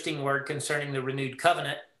an interesting word concerning the renewed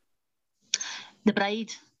covenant. The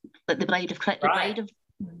bride, like the bride of Christ, the Right. bride of,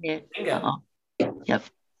 yeah. Bingo. Yep.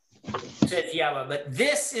 Says Yahweh, but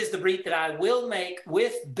this is the brit that I will make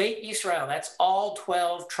with Beit Yisrael. That's all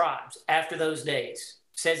 12 tribes after those days.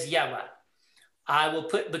 Says Yahweh. I will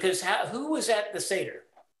put, because who was at the Seder?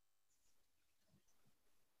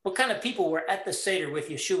 What kind of people were at the Seder with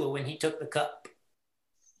Yeshua when he took the cup?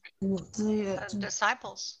 The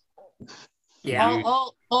disciples. Yeah.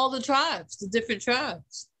 All the tribes, the different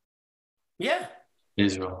tribes. Yeah.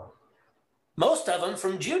 Israel. Most of them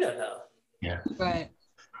from Judah, though. Yeah. Right.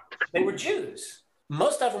 They were Jews.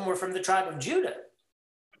 Most of them were from the tribe of Judah.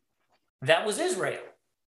 That was Israel.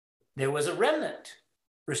 There was a remnant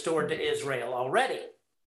restored to Israel already.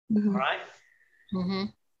 Mhm. All right? Mm-hmm.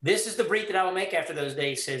 This is the brit that I will make after those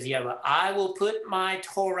days, says Yahweh. I will put my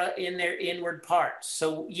Torah in their inward parts.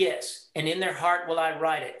 So, yes, and in their heart will I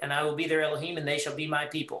write it, and I will be their Elohim, and they shall be my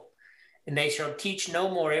people. And they shall teach no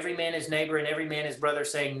more every man his neighbor and every man his brother,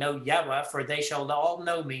 saying, Know Yahweh, for they shall all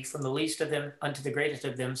know me, from the least of them unto the greatest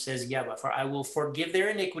of them, says Yahweh. For I will forgive their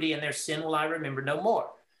iniquity, and their sin will I remember no more.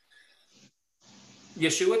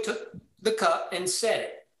 Yeshua took the cup and said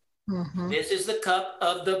it. Mm-hmm. This is the cup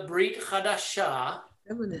of the Brit Chadashah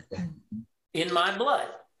in my blood.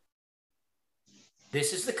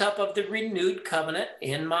 This is the cup of the renewed covenant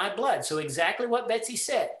in my blood. So exactly what Betsy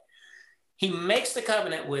said. He makes the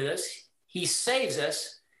covenant with us. He saves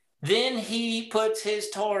us. Then he puts his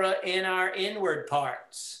Torah in our inward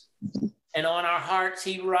parts. And on our hearts,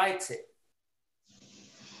 he writes it.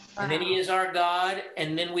 And then he is our God,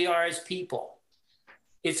 and then we are his people.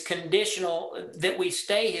 It's conditional that we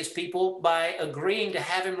stay his people by agreeing to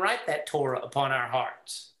have him write that Torah upon our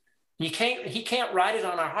hearts. He can't write it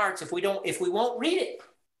on our hearts if we won't read it,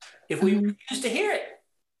 if we refuse to hear it.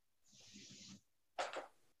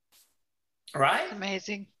 Right?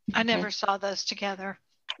 Amazing. I never saw those together.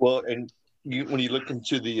 Well, and when you look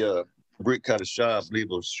into the Brit Kadashah, I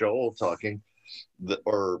believe it was Shaul talking,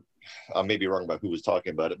 or I may be wrong about who was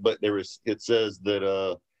talking about it, but it says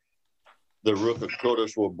that the Ruach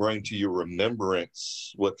HaKodesh will bring to your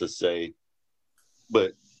remembrance what to say,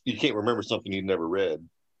 but you can't remember something you've never read.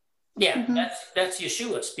 Yeah, that's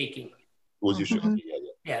Yeshua speaking. Was Yeshua?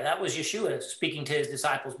 Yeah, that was Yeshua speaking to his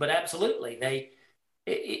disciples. But absolutely,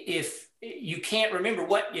 if you can't remember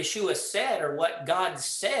what Yeshua said or what God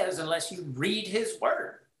says unless you read his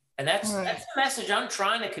word. And that's the message I'm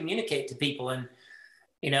trying to communicate to people. And,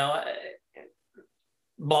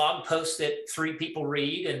 blog posts that 3 people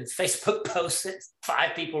read and Facebook posts that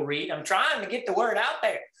 5 people read. I'm trying to get the word out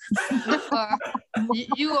there.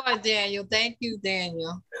 You are, Daniel. Thank you,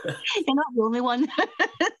 Daniel. You're not the only one.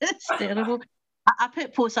 It's terrible. I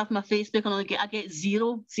put posts up on my Facebook and I get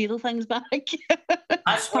zero things back.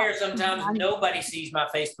 I swear sometimes nobody sees my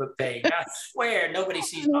Facebook page. I swear nobody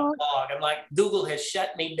sees my blog. I'm like, Google has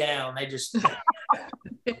shut me down. They just...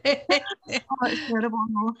 It's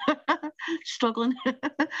terrible. Struggling.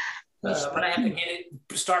 But I have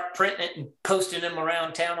to start printing it and posting them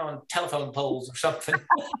around town on telephone poles or something.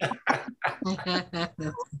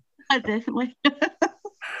 Definitely.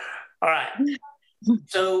 All right.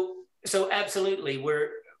 So absolutely, we're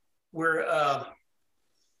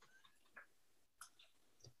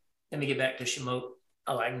let me get back to Shemot.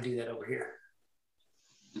 Oh, I can do that over here.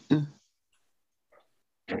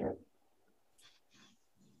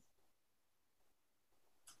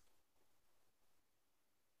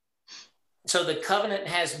 So the covenant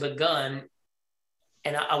has begun,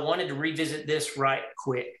 and I wanted to revisit this right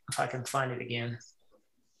quick, if I can find it again.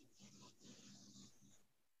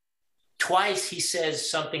 Twice he says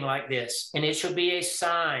something like this, and it shall be a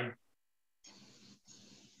sign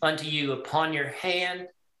unto you upon your hand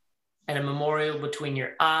and a memorial between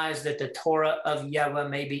your eyes, that the Torah of Yahweh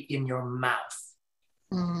may be in your mouth.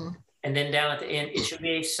 Mm-hmm. And then down at the end, it shall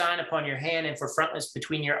be a sign upon your hand and for frontlets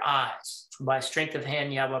between your eyes. For by strength of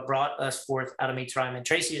hand, Yahweh brought us forth out of Mitzrayim. And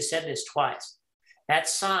Tracy has said this twice. That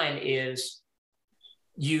sign is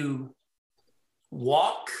you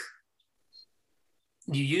walk,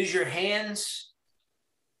 you use your hands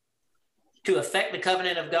to affect the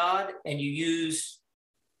covenant of God, and you use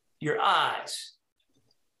your eyes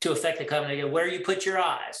to affect the covenant of God. Where you put your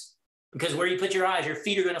eyes, because where you put your eyes, your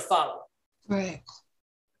feet are going to follow. Right.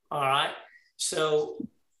 All right. So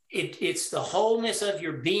it's the wholeness of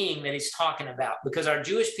your being that he's talking about, because our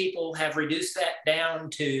Jewish people have reduced that down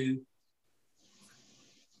to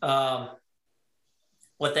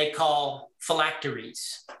what they call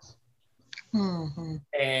phylacteries. Mm-hmm.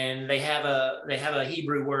 And they have a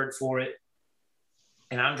Hebrew word for it,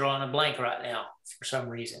 and I'm drawing a blank right now for some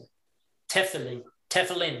reason. Tefillin,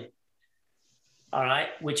 all right,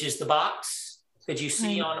 which is the box that you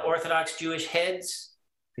see on Orthodox Jewish heads.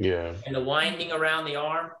 Yeah. And the winding around the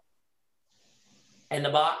arm and the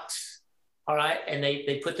box, all right? And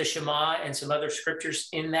they put the Shema and some other scriptures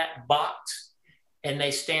in that box, and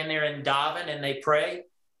they stand there and daven and they pray.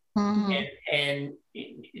 Mm-hmm. And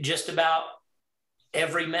just about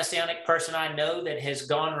every Messianic person I know that has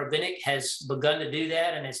gone rabbinic has begun to do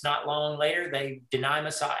that, and it's not long later they deny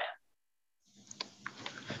Messiah.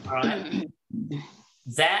 All right?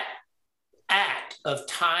 That act of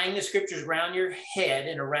tying the scriptures around your head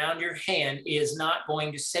and around your hand is not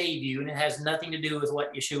going to save you, and it has nothing to do with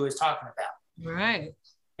what Yeshua is talking about. Right.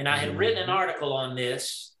 And I had written an article on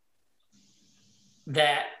this,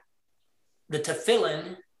 that the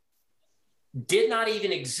tefillin did not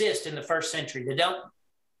even exist in the first century.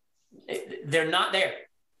 They're not there.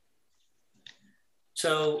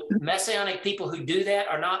 So Messianic people who do that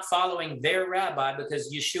are not following their rabbi,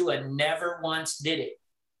 because Yeshua never once did it.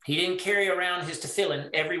 He didn't carry around his tefillin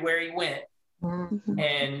everywhere he went, Mm-hmm.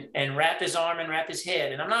 and wrap his arm and wrap his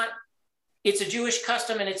head. And it's a Jewish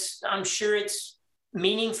custom, and I'm sure it's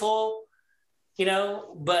meaningful,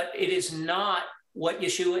 but it is not what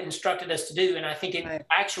Yeshua instructed us to do. And I think it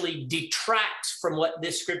actually detracts from what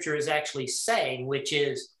this scripture is actually saying, which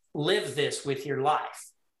is live this with your life.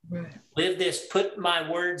 Right. Live this, put my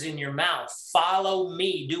words in your mouth, follow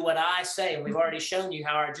me, do what I say. And we've already shown you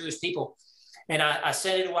how our Jewish people, and I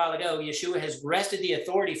said it a while ago, Yeshua has wrested the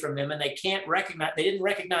authority from them, and they didn't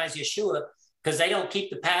recognize Yeshua because they don't keep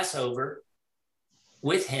the Passover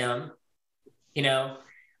with him,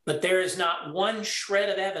 but there is not one shred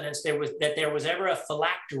of evidence that there was ever a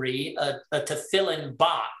phylactery, a tefillin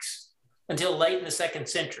box, until late in the 2nd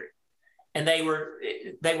century. And they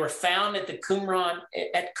were found at Qumran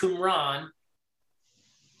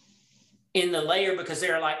in the layer, because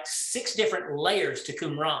there are like 6 different layers to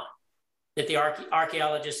Qumran that the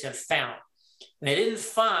archaeologists have found. And they didn't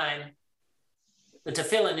find the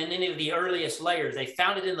tefillin in any of the earliest layers. They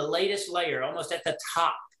found it in the latest layer, almost at the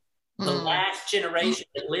top, the last generation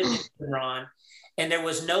that lived in Qumran. And there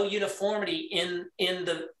was no uniformity in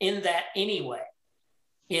that anyway.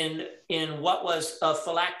 In what was a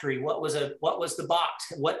phylactery, what was the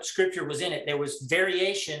box, what scripture was in it. There was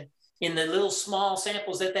variation in the little small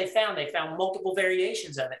samples that they found. They found multiple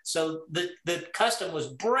variations of it. So the custom was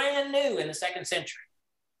brand new in the 2nd century.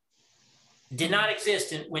 Did not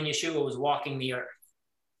exist when Yeshua was walking the earth.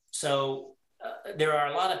 So there are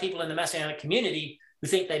a lot of people in the Messianic community who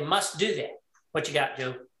think they must do that. What you got,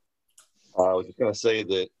 Joe? I was just going to say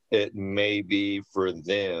that it may be for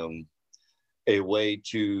them a way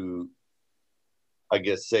to, I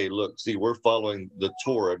guess, say, look, see, we're following the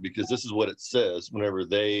Torah because this is what it says, whenever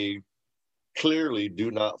they clearly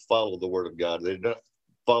do not follow the word of God. They don't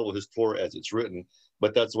follow his Torah as it's written,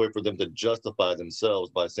 but that's a way for them to justify themselves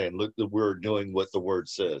by saying, look, we're doing what the word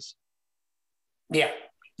says. Yeah,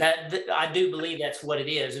 I do believe that's what it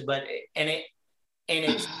is. But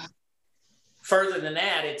it's further than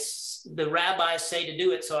that. It's the rabbis say to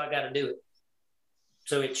do it, so I got to do it.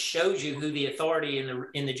 So it shows you who the authority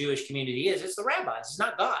in the Jewish community is. It's the rabbis. It's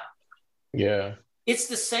not God. Yeah. It's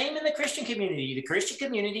the same in the Christian community. The Christian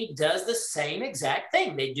community does the same exact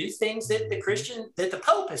thing. They do things that the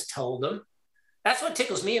Pope has told them. That's what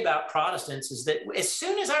tickles me about Protestants, is that as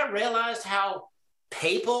soon as I realized how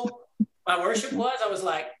papal my worship was, I was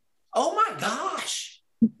like, oh my gosh,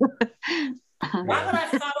 why would I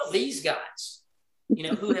follow these guys,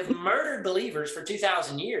 who have murdered believers for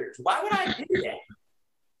 2,000 years? Why would I do that?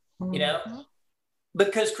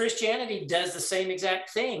 Because Christianity does the same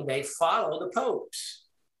exact thing. They follow the popes.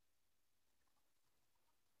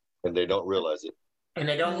 And they don't realize it.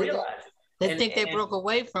 They think they broke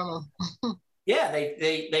away from them. Yeah,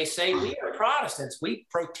 they say, we are Protestants. We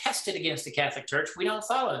protested against the Catholic Church. We don't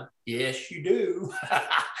follow them. Yes, you do.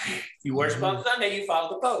 If you worship on Sunday, you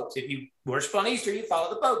follow the popes. If you worship on Easter, you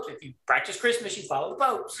follow the popes. If you practice Christmas, you follow the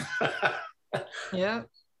popes. Yeah.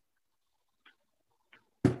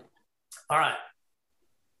 All right.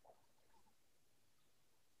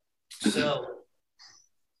 So,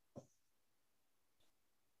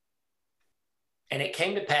 and it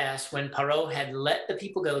came to pass when Paro had let the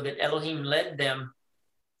people go that Elohim led them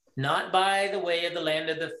not by the way of the land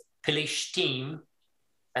of the Philistine,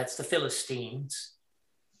 that's the Philistines,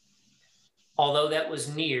 although that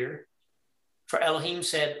was near. For Elohim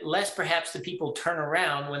said, lest perhaps the people turn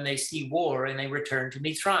around when they see war and they return to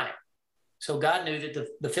Mitzrayim. So God knew that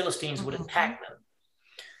the Philistines would attack them.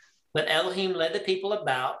 But Elohim led the people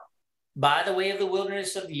about by the way of the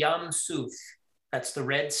wilderness of Yam Suf, that's the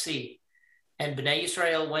Red Sea. And Bnei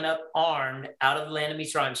Israel went up armed out of the land of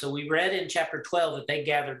Mitzrayim. So we read in chapter 12 that they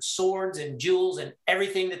gathered swords and jewels and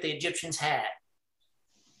everything that the Egyptians had.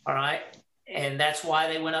 All right. And that's why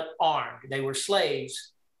they went up armed. They were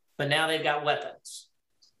slaves, but now they've got weapons.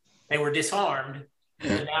 They were disarmed,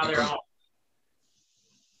 but now they're armed.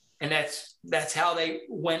 And that's how they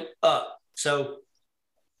went up. So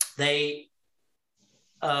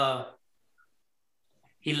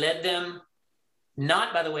he led them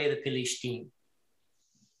not by the way of the Philistine.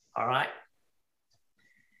 All right.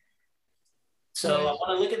 So I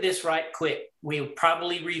want to look at this right quick. We'll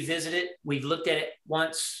probably revisit it. We've looked at it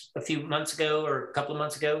once a few months ago or a couple of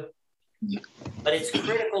months ago. But it's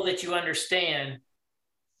critical that you understand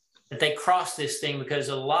that they crossed this thing, because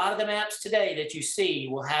a lot of the maps today that you see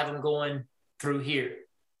will have them going through here.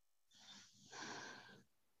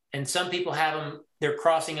 And some people have them, their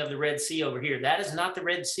crossing of the Red Sea over here. That is not the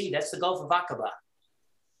Red Sea. That's the Gulf of Aqaba.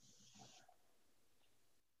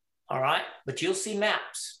 All right. But you'll see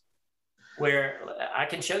maps where I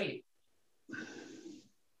can show you.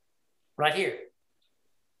 Right here.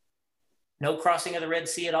 No crossing of the Red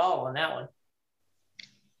Sea at all on that one.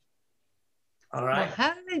 All right. Well,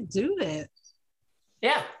 how did they do that?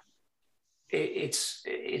 Yeah. It's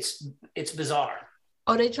bizarre.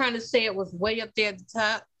 Are they trying to say it was way up there at the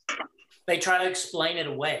top? They try to explain it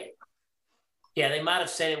away. Yeah, they might have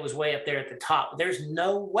said it was way up there at the top. There's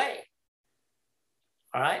no way.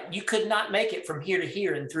 All right. You could not make it from here to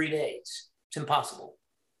here in 3 days. It's impossible.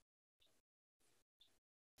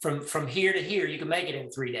 From here to here, you can make it in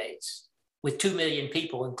 3 days with 2 million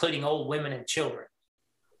people, including old women and children.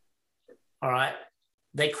 All right.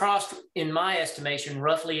 They crossed, in my estimation,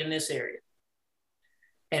 roughly in this area.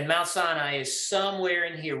 And Mount Sinai is somewhere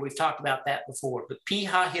in here. We've talked about that before. But Pi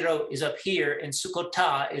HaHirot is up here, and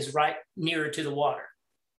Sukkotah is right nearer to the water.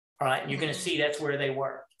 All right. And you're going to see that's where they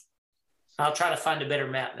were. I'll try to find a better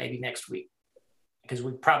map maybe next week, because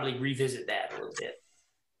we probably revisit that a little bit.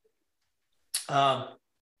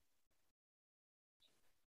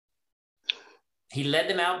 He led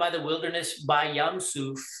them out by the wilderness by Yam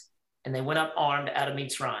Suf, and they went up armed out of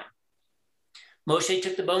Mitzrayim. Moshe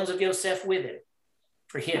took the bones of Yosef with him,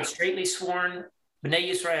 for he had straitly sworn Bnei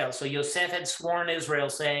Israel. So Yosef had sworn Israel,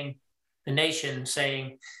 saying, the nation,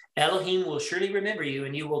 saying, Elohim will surely remember you,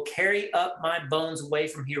 and you will carry up my bones away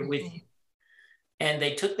from here with you. And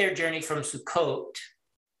they took their journey from Sukkot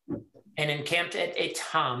and encamped at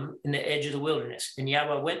Etam in the edge of the wilderness. And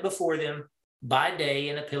Yahweh went before them by day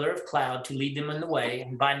in a pillar of cloud to lead them in the way,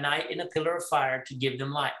 and by night in a pillar of fire to give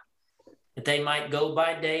them light, that they might go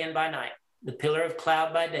by day and by night. The pillar of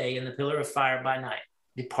cloud by day and the pillar of fire by night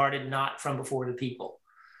departed not from before the people.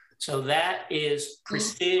 So that is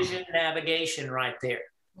precision navigation right there.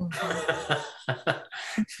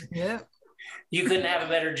 Yeah. You couldn't have a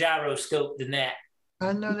better gyroscope than that.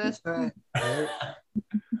 I know that's right.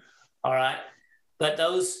 All right. But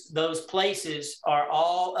those places are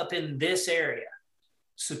all up in this area.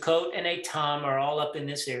 Sukkot and Etam are all up in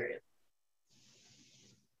this area.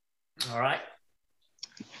 All right.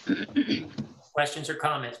 Questions or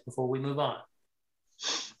comments before we move on?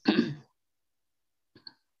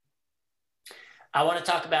 I want to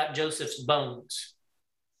talk about Joseph's bones.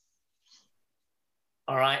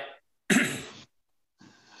 All right.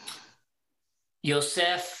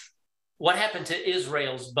 Yosef, what happened to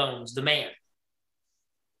Israel's bones, the man?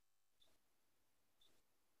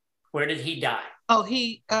 Where did he die? Oh,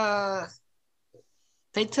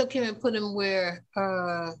 they took him and put him where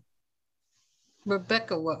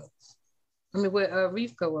Rebecca was. I mean, where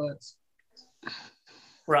Rivka was.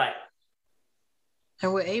 Right.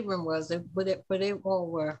 And where Abram was, where they all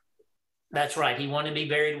were. That's right. He wanted to be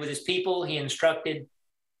buried with his people. He instructed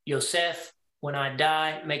Yosef, when I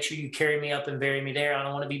die, make sure you carry me up and bury me there. I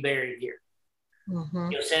don't want to be buried here.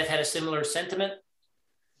 Mm-hmm. Yosef had a similar sentiment.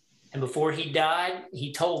 And before he died,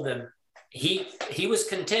 he told them he was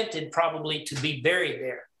contented probably to be buried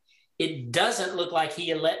there. It doesn't look like he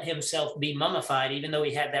had let himself be mummified, even though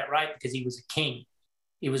he had that right because he was a king.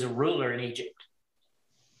 He was a ruler in Egypt.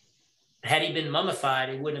 Had he been mummified,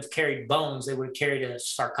 he wouldn't have carried bones. They would have carried a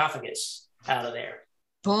sarcophagus out of there.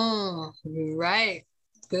 Boom. Right.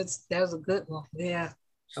 Good. That was a good one. Yeah.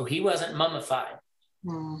 So he wasn't mummified.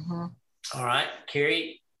 Mm-hmm. All right.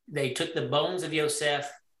 They took the bones of Yosef.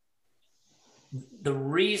 The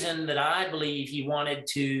reason that I believe he wanted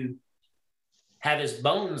to have his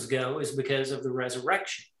bones go is because of the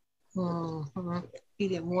resurrection.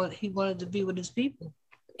 He wanted to be with his people.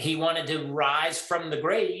 He wanted to rise from the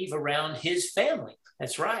grave around his family.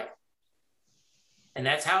 That's right. And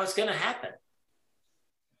that's how it's going to happen.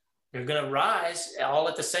 They're going to rise all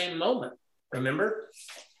at the same moment. Remember?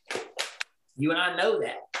 You and I know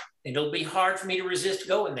that. It'll be hard for me to resist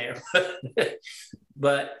going there.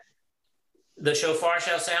 But the shofar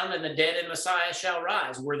shall sound and the dead in Messiah shall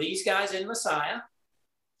rise. Were these guys in Messiah?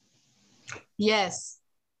 Yes.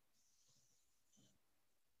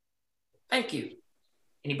 Thank you.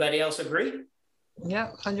 Anybody else agree?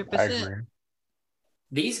 Yeah, 100%. I agree.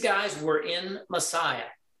 These guys were in Messiah.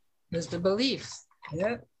 It's the belief.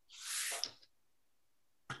 Yeah.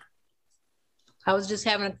 I was just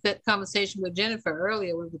having a conversation with Jennifer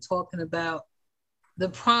earlier. We were talking about the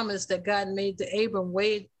promise that God made to Abram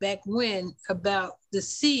way back when about the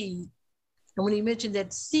seed. And when he mentioned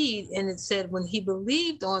that seed, and it said when he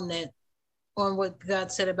believed on that, on what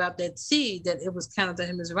God said about that seed, that it was counted to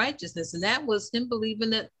him as righteousness. And that was him believing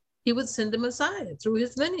that he would send the Messiah through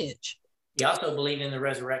his lineage. He also believed in the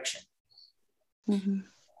resurrection.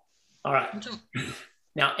 All right.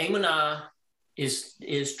 Now, emunah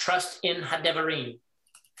is trust in hadevarim.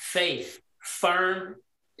 Faith, firm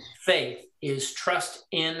faith is trust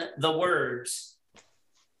in the words.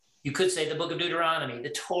 You could say the book of Deuteronomy, the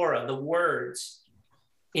Torah, the words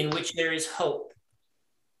in which there is hope,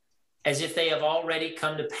 as if they have already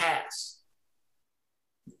come to pass.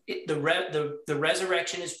 The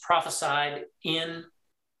resurrection is prophesied in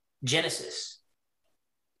Genesis.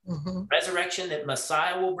 Resurrection that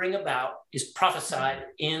Messiah will bring about is prophesied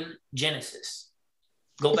in Genesis.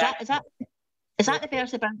 Go back. Is that the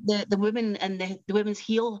verse about the woman and the woman's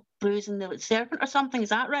heel bruising the serpent or something? Is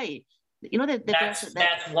that right? You know that's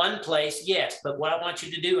one place, yes. But what I want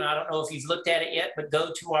you to do, and I don't know if you've looked at it yet, but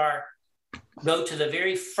go to the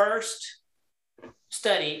very first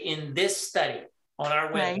study in this study on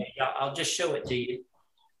our webpage. Right. I'll just show it to you.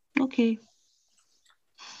 Okay.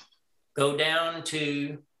 Go down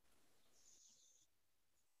to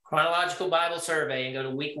Chronological Bible Survey and go to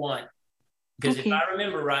week 1. Because if I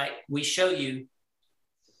remember right, we show you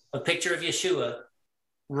a picture of Yeshua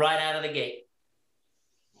right out of the gate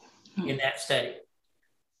in that study.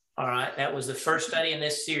 All right. That was the first study in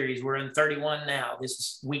this series. We're in 31 now. This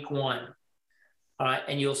is week 1. All right.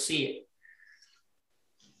 And you'll see it.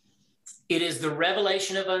 It is the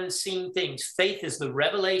revelation of unseen things. Faith is the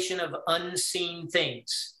revelation of unseen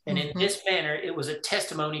things. And in this manner, it was a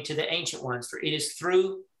testimony to the ancient ones. For it is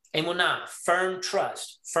through emunah, firm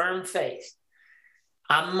trust, firm faith.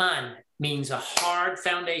 Aman means a hard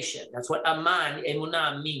foundation. That's what aman,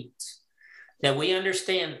 emunah, means. That we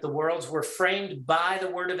understand that the worlds were framed by the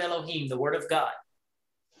word of Elohim, the word of God.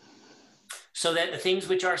 So that the things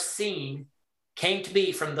which are seen came to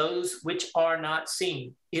be from those which are not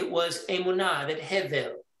seen. It was emunah that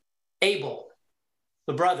Hevel, Abel,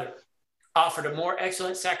 the brother, offered a more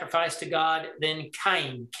excellent sacrifice to God than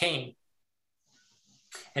Cain.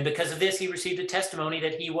 And because of this, he received a testimony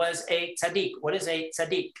that he was a tzaddik. What is a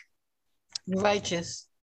tzaddik? Righteous.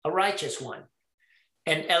 A righteous one.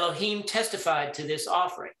 And Elohim testified to this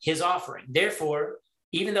offering, his offering. Therefore,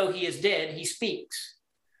 even though he is dead, he speaks.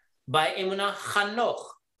 By emunah Hanoch,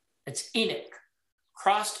 that's Enoch,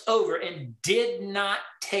 crossed over and did not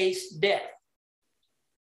taste death.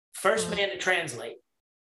 First man to translate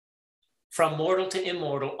from mortal to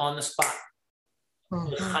immortal on the spot.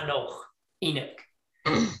 Hanoch, Enoch.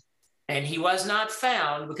 And he was not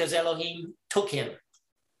found because Elohim took him.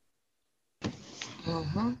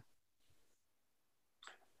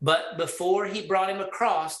 But before he brought him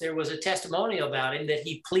across, there was a testimonial about him that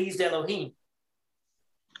he pleased Elohim.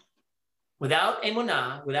 Without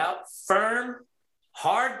emunah, without firm,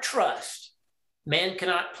 hard trust, man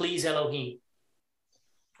cannot please Elohim.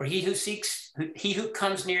 For he who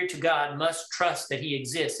comes near to God must trust that he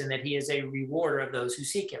exists and that he is a rewarder of those who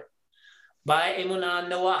seek him. By emunah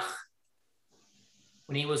Noach,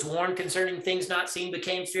 when he was warned concerning things not seen,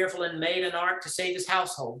 became fearful and made an ark to save his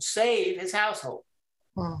household. Save his household.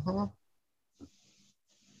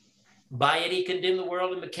 By it he condemned the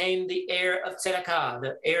world and became the heir of tzedakah,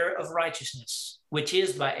 the heir of righteousness, which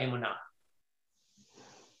is by emunah.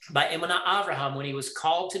 By emunah Avraham, when he was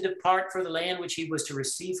called to depart for the land which he was to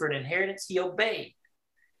receive for an inheritance, he obeyed.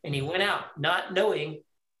 And he went out, not knowing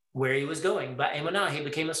where he was going. By emunah, he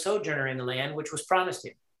became a sojourner in the land which was promised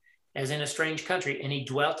him, as in a strange country. And he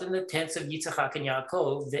dwelt in the tents of Yitzchak and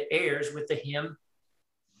Yaakov, the heirs with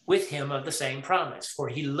him of the same promise. For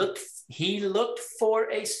he looked for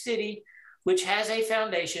a city which has a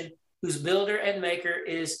foundation, whose builder and maker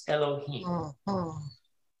is Elohim.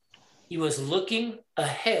 He was looking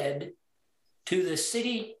ahead to the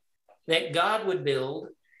city that God would build,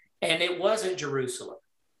 and it wasn't Jerusalem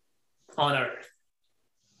on earth.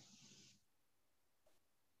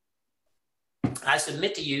 I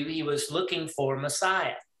submit to you, he was looking for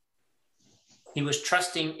Messiah. He was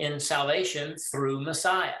trusting in salvation through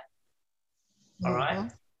Messiah. All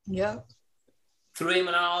right? Yep. Through him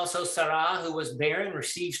and also Sarah, who was barren,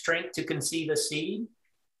 received strength to conceive a seed.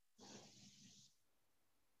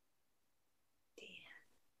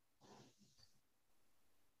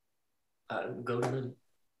 Go to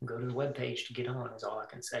the webpage to get on is all I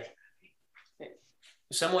can say.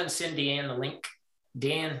 Someone send Deanne the link.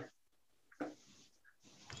 Deanne.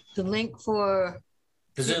 The link for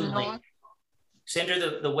the Zoom link. Send her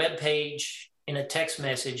the webpage in a text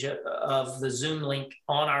message of the Zoom link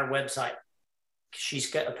on our website.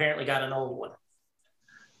 She's apparently got an old one.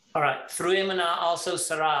 All right. Through him and also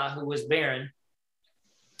Sarah, who was barren,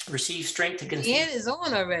 received strength to conceive. Deanne is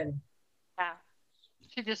on already. Yeah.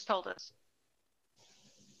 She just told us.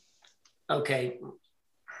 Okay.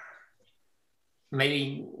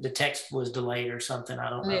 Maybe the text was delayed or something. I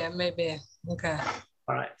don't know. Yeah, maybe. Okay.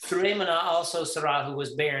 All right. Through him and also Sarah, who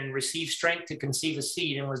was barren, received strength to conceive a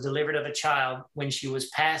seed and was delivered of a child when she was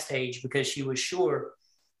past age, because she was sure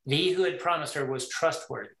that he who had promised her was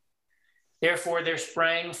trustworthy. Therefore, there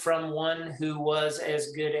sprang from one who was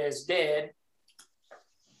as good as dead,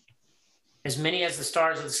 as many as the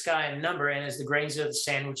stars of the sky in number, and as the grains of the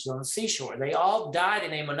sand which is on the seashore. They all died in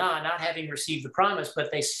Amanah, not having received the promise,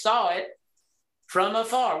 but they saw it from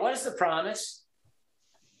afar. What is the promise?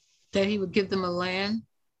 That he would give them a land.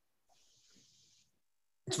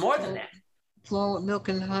 It's more than that. Flowing with milk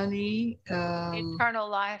and honey. Eternal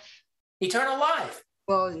life. Eternal life.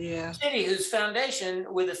 Well, yeah. A city whose foundation,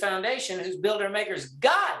 with a foundation whose builder maker is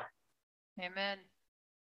God. Amen.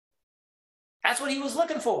 That's what he was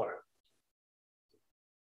looking for.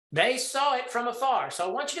 They saw it from afar. So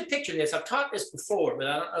I want you to picture this. I've taught this before, but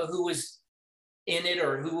I don't know who was in it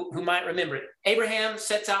or who might remember it. Abraham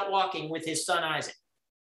sets out walking with his son Isaac,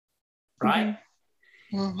 right?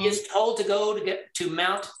 Mm-hmm. He is told to go to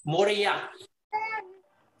Mount Moriah.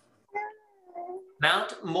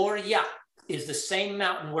 Mount Moriah is the same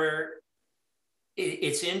mountain where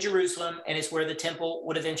it's in Jerusalem, and it's where the temple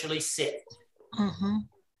would eventually sit. Mm-hmm.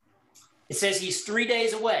 It says he's 3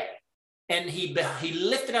 days away, and he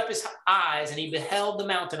lifted up his eyes and he beheld the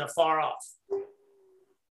mountain afar off.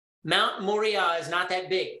 Mount Moriah is not that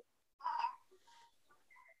big.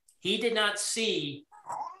 He did not see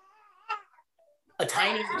a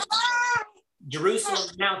tiny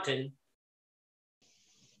Jerusalem mountain.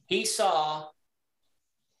 He saw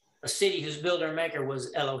a city whose builder and maker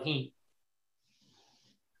was Elohim.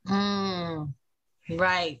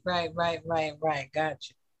 Right.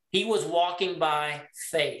 Gotcha. He was walking by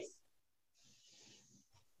faith.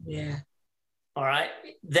 Yeah. All right.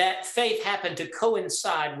 That faith happened to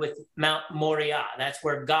coincide with Mount Moriah. That's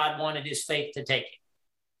where God wanted his faith to take it.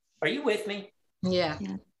 Are you with me? Yeah.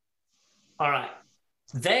 All right.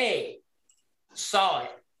 They saw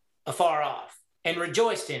it afar off and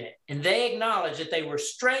rejoiced in it. And they acknowledged that they were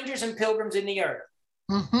strangers and pilgrims in the earth.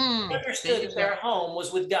 Mm-hmm. They understood that their home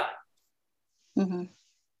was with God. Mm-hmm.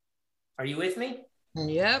 Are you with me?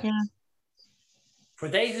 Yep. Yeah. For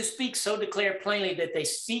they who speak so declare plainly that they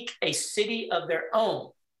seek a city of their own.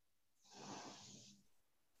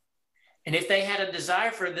 And if they had a desire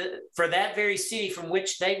for that very city from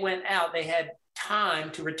which they went out, they had time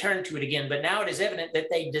to return to it again. But now it is evident that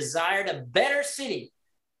they desired a better city,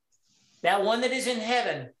 that one that is in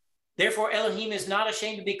heaven. Therefore, Elohim is not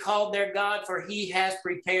ashamed to be called their God, for he has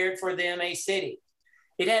prepared for them a city.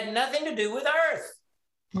 It had nothing to do with earth.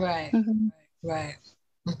 Right. Mm-hmm. Right.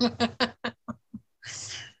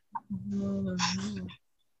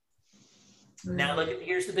 Now look at,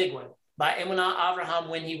 here's the big one. By Emunah, Abraham,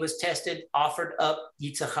 when he was tested, offered up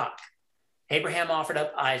Yitzchak. Abraham offered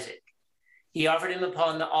up Isaac. He offered him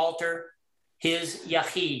upon the altar his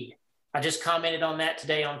Yahid. I just commented on that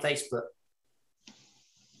today on Facebook.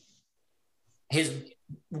 His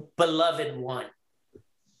beloved one.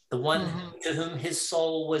 The one to whom his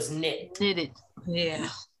soul was knit. Knitted. Yeah.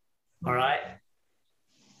 All right.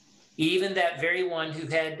 Even that very one who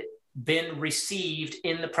had been received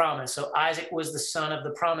in the promise. So Isaac was the son of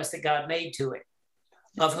the promise that God made to it,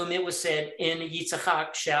 of whom it was said, in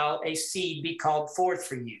Yitzchak shall a seed be called forth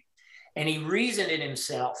for you. And he reasoned in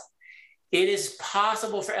himself, it is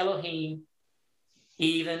possible for Elohim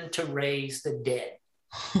even to raise the dead.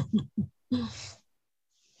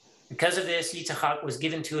 Because of this, Yitzchak was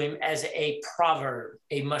given to him as a proverb,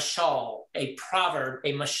 a mashal. A proverb,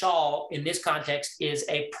 a mashal in this context is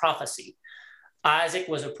a prophecy. Isaac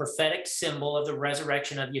was a prophetic symbol of the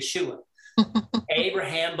resurrection of Yeshua.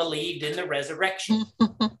 Abraham believed in the resurrection.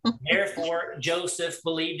 Therefore, Joseph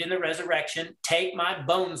believed in the resurrection. Take my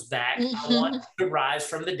bones back. I want to rise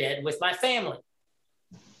from the dead with my family.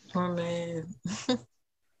 Oh, man.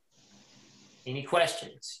 Any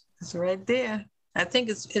questions? It's right there. I think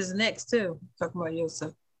it's next, too. Talking about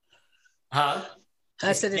Joseph. Huh?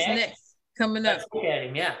 I said it's next. Coming up. Let's look at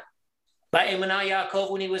him, yeah. But Emunah Yaakov,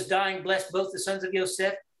 when he was dying, blessed both the sons of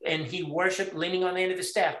Yosef, and he worshipped leaning on the end of his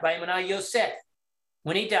staff. By Emunah Yosef,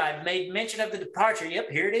 when he died, made mention of the departure. Yep,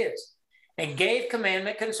 here it is. And gave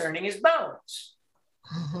commandment concerning his bones.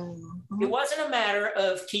 It wasn't a matter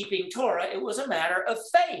of keeping Torah. It was a matter of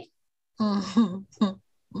faith.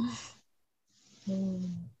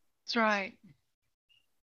 That's right.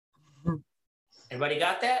 Everybody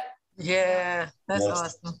got that? Yeah, that's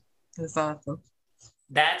awesome. That's awesome.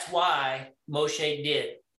 That's why Moshe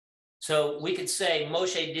did. So we could say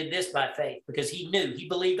Moshe did this by faith because he knew, he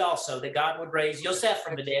believed also that God would raise Yosef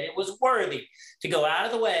from the dead. It was worthy to go out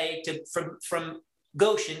of the way from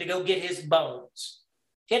Goshen to go get his bones.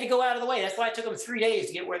 He had to go out of the way. That's why it took him 3 days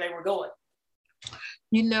to get where they were going.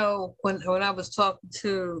 You know, when I was talking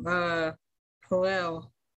to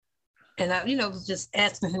Joel, and I, was just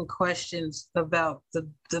asking him questions about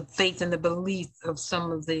the faith and the belief of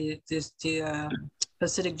some of the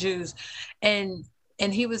Hasidic Jews, and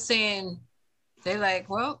he was saying, they're like,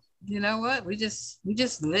 well, you know what, we just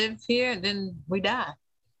live here and then we die.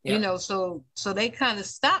 Yeah. So they kind of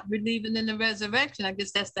stopped believing in the resurrection. I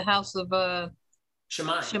guess that's the house of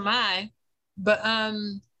Shammai. But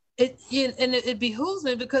it behooves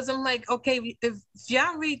me because I'm like, okay, if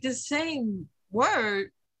y'all read the same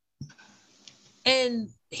word and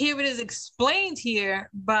here it is explained here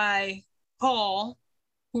by Paul,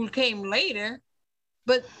 who came later,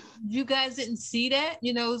 but you guys didn't see that,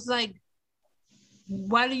 it's like,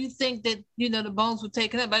 why do you think that, the bones were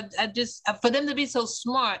taken up? I just, for them to be so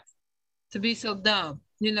smart, to be so dumb,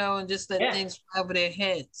 and just let things fly over their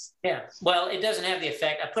heads. Yeah. Well, it doesn't have the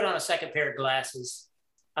effect. I put on a second pair of glasses.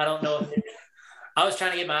 I don't know if I was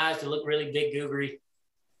trying to get my eyes to look really big googery,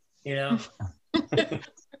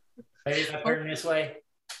 Maybe if I turn this way.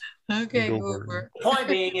 Okay, go for it. The point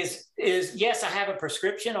being is yes, I have a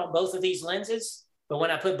prescription on both of these lenses, but when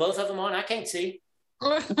I put both of them on, I can't see.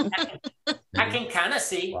 I can kind of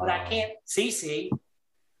see, but I can't see.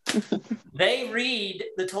 They read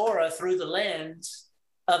the Torah through the lens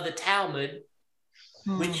of the Talmud,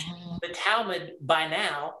 which the Talmud by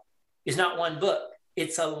now is not one book.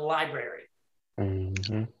 It's a library.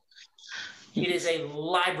 Mm-hmm. It is a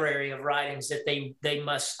library of writings that they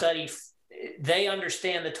must study. They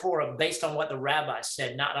understand the Torah based on what the rabbis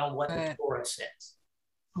said, not on what the Torah says.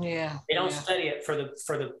 Yeah. They don't study it for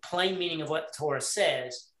the plain meaning of what the Torah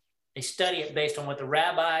says. They study it based on what the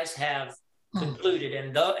rabbis have concluded.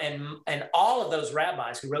 And all of those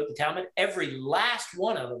rabbis who wrote the Talmud, every last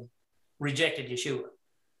one of them rejected Yeshua.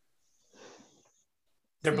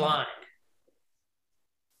 They're blind.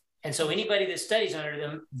 And so anybody that studies under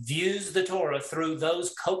them views the Torah through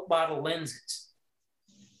those Coke bottle lenses.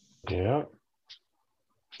 Yeah.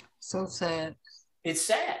 So sad. It's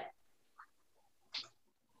sad.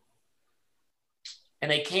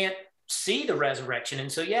 And they can't see the resurrection.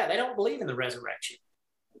 And so, they don't believe in the resurrection.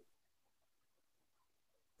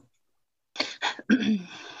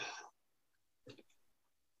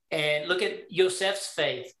 And look at Yosef's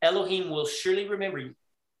faith. Elohim will surely remember you.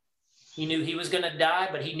 He knew he was going to die,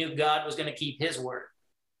 but he knew God was going to keep his word.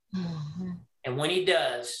 Mm-hmm. And when he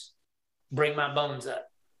does, bring my bones up.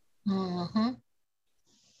 Mm-hmm.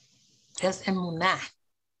 That's emunah.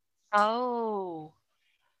 Oh.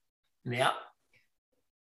 Yeah.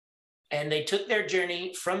 And they took their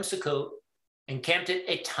journey from Sukkot and camped at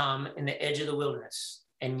Etam in the edge of the wilderness.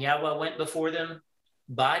 And Yahweh went before them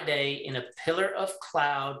by day in a pillar of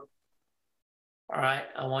cloud. All right,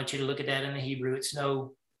 I want you to look at that in the Hebrew. It's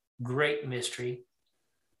no great mystery.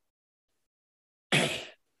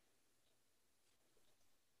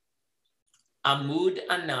 Amud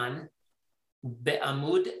Anan,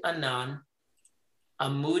 Be'amud Anan.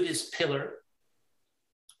 Amud is pillar.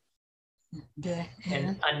 Okay.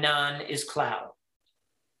 And Anan is cloud.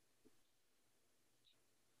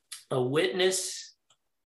 A witness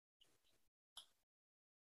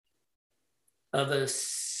of a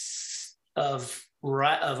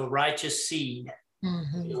righteous seed.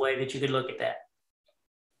 Mm-hmm. The way that you could look at that.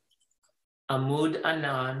 Amud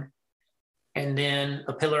Anan, and then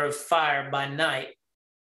a pillar of fire by night.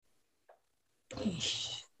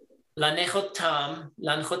 Lanechotam,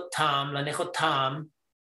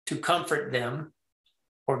 to comfort them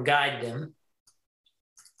or guide them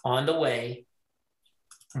on the way.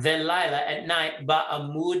 Velaila at night,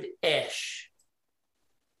 ba'amud esh,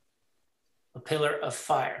 a pillar of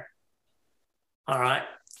fire. All right.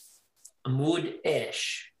 Amud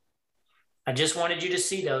esh. I just wanted you to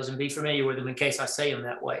see those and be familiar with them in case I say them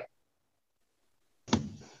that way.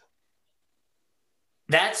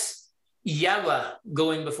 That's Yahweh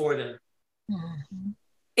going before them.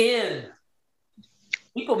 In.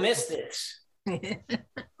 People miss this.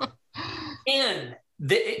 In.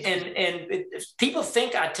 And people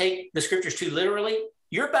think I take the scriptures too literally.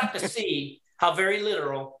 You're about to see how very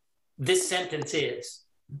literal this sentence is.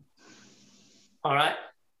 All right?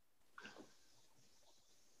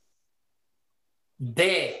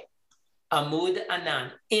 Be amud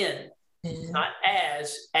anan, in, not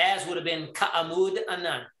as would have been ka'amud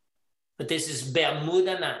anan, but this is be amud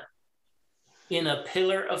anan, in a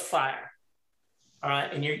pillar of fire. All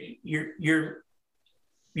right, and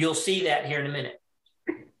you'll see that here in a minute.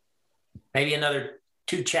 Maybe another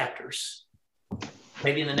 2 chapters,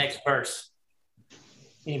 maybe in the next verse.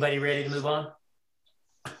 Anybody ready to move on?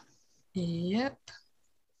 Yep.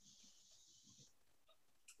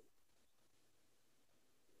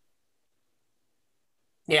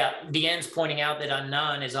 Yeah, Deanne's pointing out that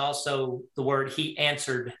anan is also the word he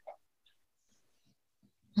answered.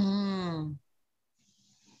 So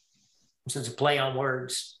it's a play on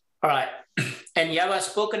words. All right. And Yahweh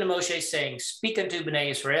spoke unto Moshe, saying, speak unto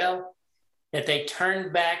Bnei Israel, that they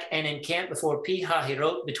turn back and encamp before Pi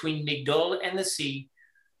Hahirot, between Migdol and the sea,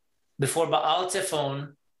 before Baal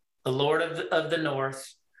Zephon, the Lord of the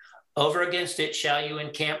north. Over against it shall you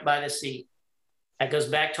encamp by the sea. That goes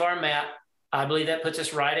back to our map. I believe that puts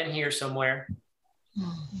us right in here somewhere.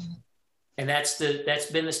 And that's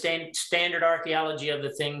been the standard archaeology of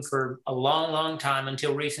the thing for a long, long time,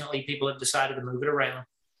 until recently people have decided to move it around.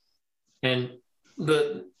 And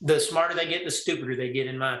the smarter they get, the stupider they get,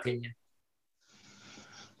 in my opinion.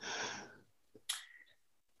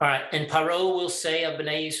 All right. And Paro will say of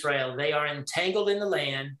Bnei Israel, they are entangled in the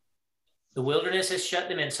land. The wilderness has shut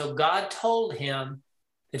them in. So God told him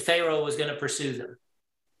that Pharaoh was going to pursue them.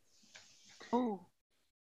 Oh.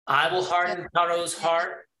 I will harden Paro's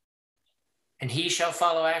heart, and he shall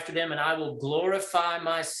follow after them, and I will glorify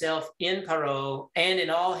myself in Paro and in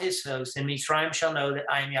all his hosts, and Mitzrayim shall know that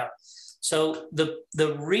I am Yahweh. So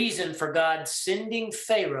the reason for God sending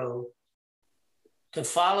Pharaoh to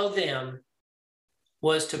follow them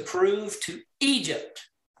was to prove to Egypt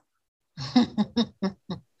that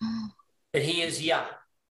he is Yah.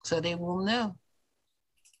 So they will know.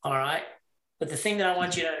 All right. But the thing that I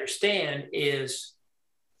want you to understand is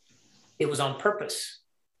it was on purpose.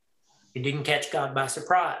 It didn't catch God by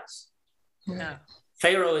surprise. No.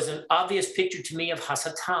 Pharaoh is an obvious picture to me of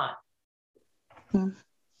Hasatan.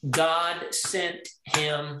 God sent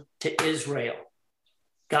him to Israel.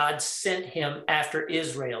 God sent him after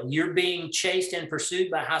Israel. You're being chased and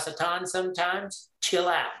pursued by Hasatan sometimes. Chill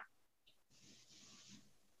out.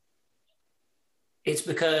 It's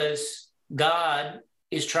because God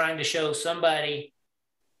is trying to show somebody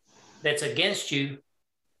that's against you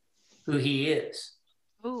who he is.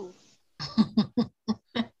 Ooh.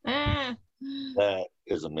 That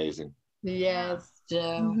is amazing. Yes,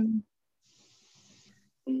 Joe.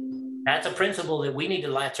 That's a principle that we need to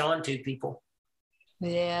latch on to, people.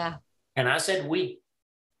 Yeah. And I said we.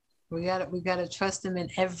 We gotta trust him in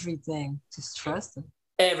everything. Just trust him.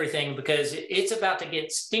 Everything, because it's about to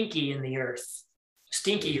get stinky in the earth.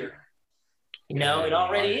 Stinkier. You know, it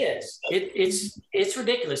already is. It's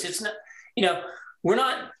ridiculous. It's not, you know, we're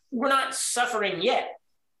not suffering yet,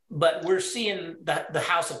 but we're seeing the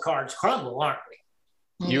house of cards crumble, aren't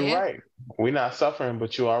we? You're right. We're not suffering,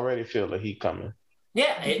 but you already feel the heat coming.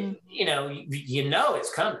 Yeah, you know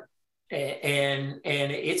it's coming. And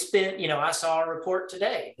it's been, you know, I saw a report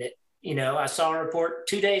today that, you know, I saw a report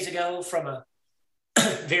 2 days ago from a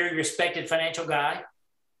very respected financial guy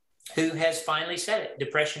who has finally said it.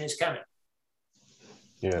 Depression is coming.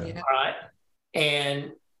 Yeah. All right.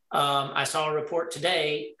 And I saw a report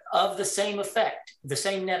today of the same effect, the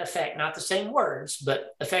same net effect, not the same words,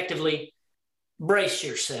 but effectively brace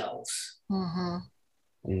yourselves,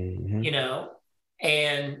 you know,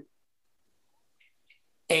 and,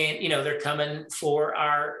 you know, they're coming for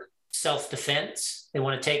our self-defense. They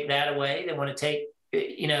want to take that away. They want to take,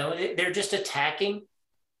 you know, they're just attacking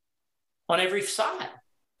on every side,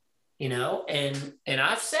 you know, and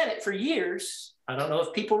I've said it for years. I don't know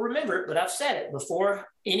if people remember it, but I've said it before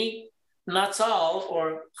any Natsal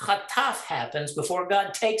or Chataf happens, before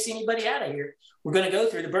God takes anybody out of here, we're going to go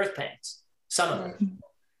through the birth pains. Some of them,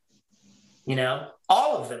 you know,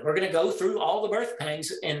 all of them. We're going to go through all the birth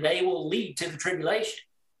pains, and they will lead to the tribulation,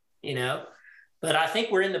 you know. But I think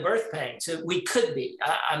we're in the birth pangs. So we could be.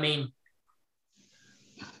 I mean,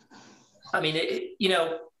 you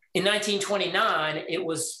know, in 1929, it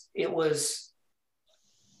was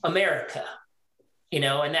America, you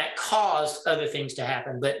know, and that caused other things to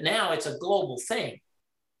happen. But now it's a global thing.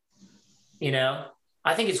 You know,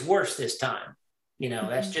 I think it's worse this time. You know,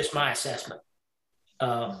 that's just my assessment.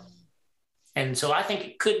 And so I think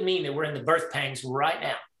it could mean that we're in the birth pangs right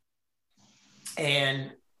now.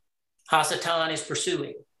 And Hasatan is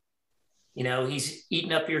pursuing. You know, he's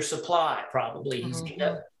eating up your supply, probably. He's eating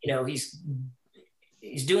up, you know, he's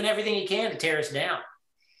doing everything he can to tear us down.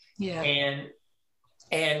 Yeah.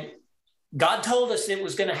 And God told us it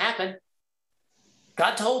was going to happen.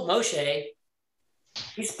 God told Moshe,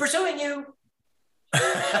 he's pursuing you.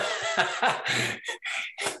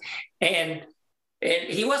 and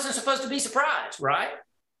he wasn't supposed to be surprised, right?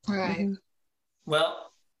 Right.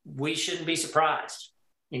 Well, we shouldn't be surprised.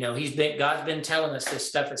 You know, God's been telling us this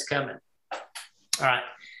stuff is coming. All right.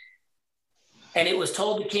 And it was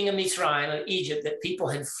told the king of Mitzrayim, of Egypt, that the people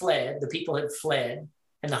had fled,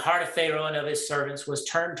 and the heart of Pharaoh and of his servants was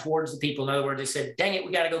turned towards the people. In other words, they said, dang it,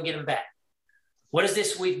 we got to go get them back. What is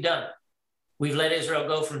this we've done? We've let Israel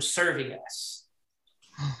go from serving us.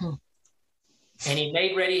 And he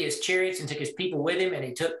made ready his chariots and took his people with him, and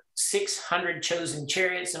he took 600 chosen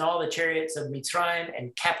chariots and all the chariots of Mitzrayim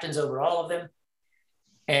and captains over all of them.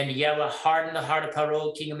 And Yahweh hardened the heart of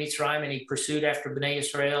Paro, king of Mitzrayim, and he pursued after Bnei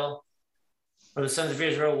Israel. For the sons of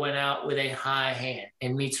Israel went out with a high hand,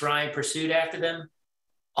 and Mitzrayim pursued after them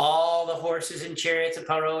all the horses and chariots of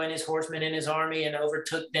Paro and his horsemen and his army, and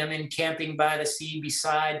overtook them encamping by the sea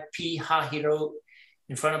beside Pi Hahirot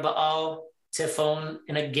in front of Baal Zephon.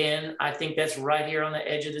 And again, I think that's right here on the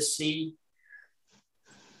edge of the sea.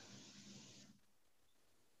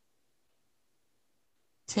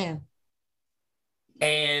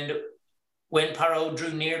 And when Paro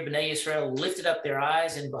drew near, Bnei Israel lifted up their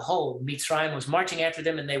eyes, and behold, Mitzrayim was marching after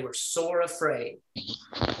them, and they were sore afraid.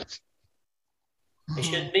 They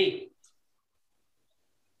shouldn't be.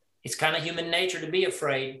 It's kind of human nature to be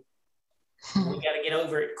afraid. We got to get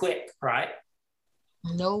over it quick, right?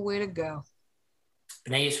 Nowhere to go.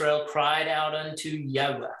 Bnei Israel cried out unto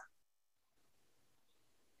Yahweh.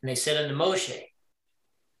 And they said unto Moshe,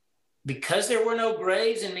 because there were no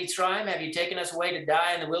graves in Mitzrayim, have you taken us away to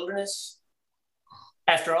die in the wilderness?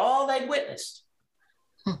 After all they'd witnessed,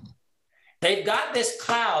 they've got this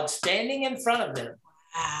cloud standing in front of them.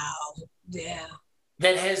 Wow. Yeah.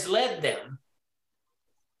 That has led them,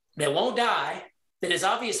 that won't die, that is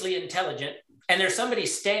obviously intelligent, and there's somebody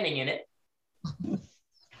standing in it.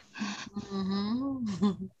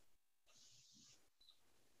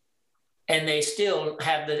 And they still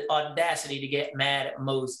have the audacity to get mad at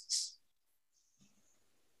Moses.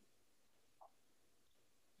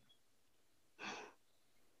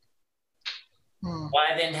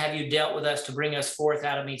 Why then have you dealt with us to bring us forth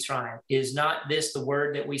out of Mitzrayim? Is not this the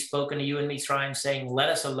word that we've spoken to you in Mitzrayim, saying, let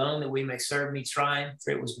us alone that we may serve Mitzrayim? For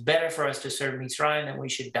it was better for us to serve Mitzrayim than we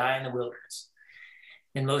should die in the wilderness.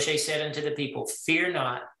 And Moshe said unto the people, fear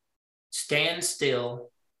not, stand still.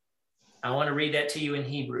 I want to read that to you in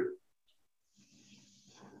Hebrew.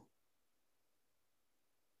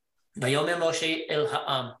 Vayomer Moshe el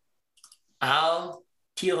ha'am, al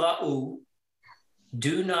tira'u,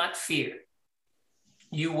 do not fear.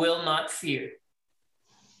 You will not fear.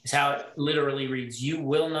 Is how it literally reads. You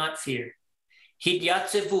will not fear.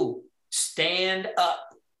 Hidyatzevu, stand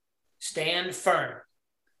up, stand firm.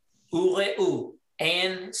 Ureu,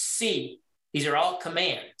 and see. These are all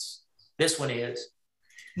commands. This one is.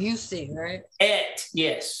 You see, right? Et,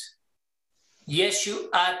 yes.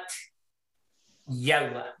 Yeshuat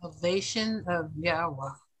Yahweh. Salvation of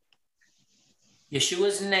Yahweh.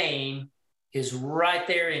 Yeshua's name is right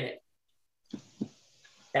there in it.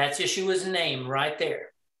 That's Yeshua's name right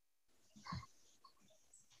there.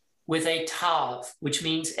 With a tav, which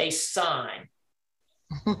means a sign,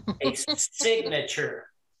 a signature.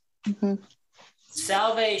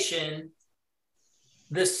 Salvation,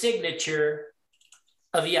 the signature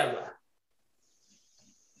of Yahweh.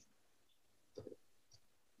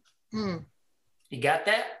 You got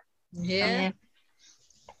that? Yeah.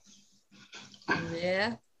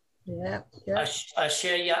 Yeah. Yeah.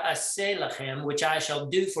 Asher ya'aseh lachem, which I shall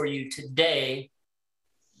do for you today.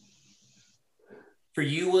 For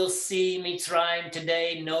you will see Mitzrayim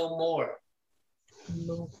today no more.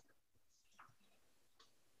 No.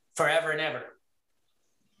 Forever and ever.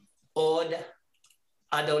 Od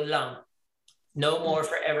adolam. No more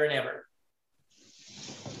forever and ever.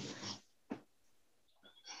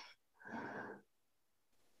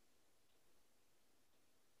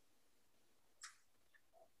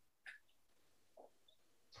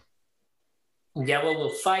 Yahweh will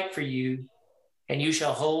fight for you, and you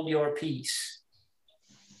shall hold your peace.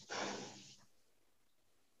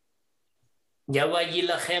 Yahweh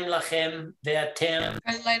yilachem lachem ve'atem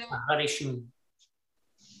harishim.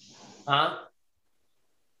 Huh?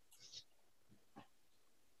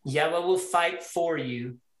 Yahweh will fight for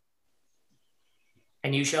you,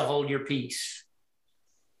 and you shall hold your peace.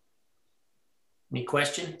 Any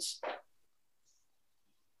questions?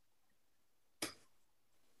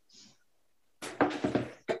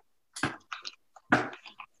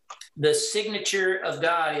 The signature of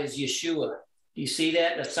God is Yeshua. You see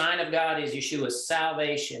that? The sign of God is Yeshua,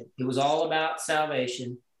 salvation. It was all about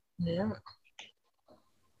salvation. Yeah.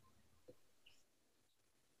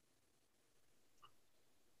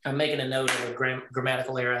 I'm making a note of a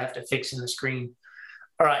grammatical error I have to fix in the screen.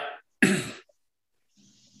 All right.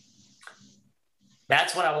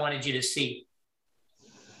 That's what I wanted you to see.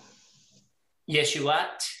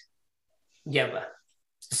 Yeshuat, Yahweh.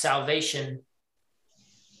 The salvation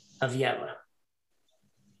of Yahweh.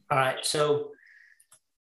 All right, so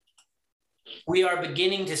we are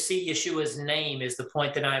beginning to see Yeshua's name is the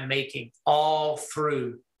point that I'm making all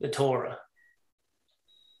through the Torah.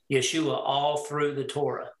 Yeshua all through the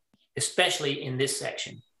Torah, especially in this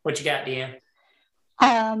section. What you got, Deanne?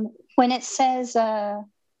 When it says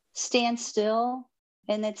stand still,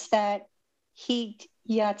 and it's that heat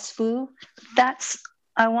yatzvu, that's,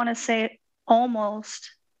 I want to say almost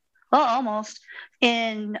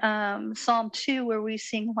in Psalm 2 where we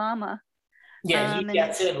sing Lama. Yeah,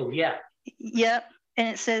 yeah. Yep, and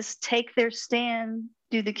it says take their stand,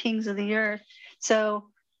 do the kings of the earth. So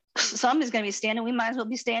somebody's going to be standing. We might as well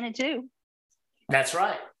be standing too. That's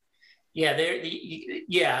right. Yeah,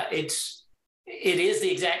 it is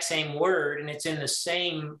the exact same word, and it's in the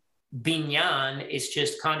same binyan. It's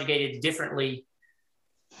just conjugated differently,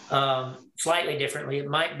 slightly differently. It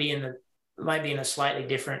might be in a slightly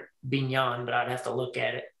different binyan, but I'd have to look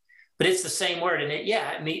at it. But it's the same word, and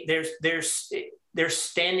they're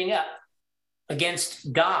standing up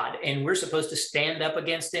against God, and we're supposed to stand up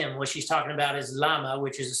against them. What she's talking about is Lama,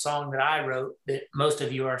 which is a song that I wrote that most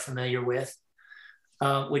of you are familiar with,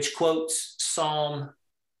 which quotes Psalm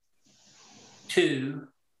 2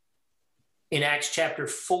 in Acts chapter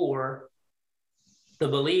 4. The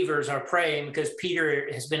believers are praying because Peter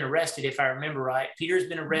has been arrested, if I remember right. Peter's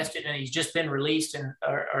been arrested and he's just been released,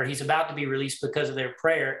 or he's about to be released because of their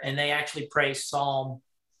prayer, and they actually pray Psalm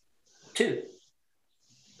 2.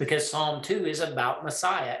 Because Psalm 2 is about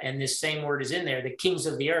Messiah, and this same word is in there. The kings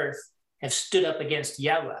of the earth have stood up against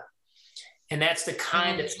Yahweh. And that's the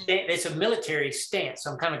kind of, it's a military stance.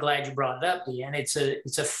 So I'm kind of glad you brought it up, Deanne. It's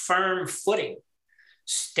a firm footing.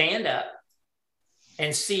 Stand up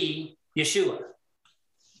and see Yeshua.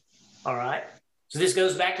 All right. So this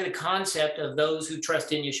goes back to the concept of those who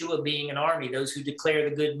trust in Yeshua being an army, those who declare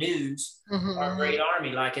the good news are a great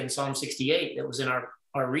army, like in Psalm 68 that was in our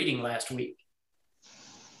reading last week.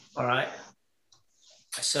 All right.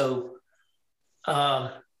 So,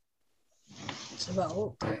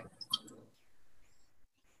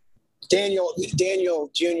 Daniel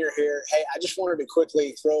Jr. here. Hey, I just wanted to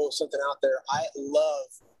quickly throw something out there. I love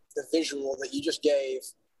the visual that you just gave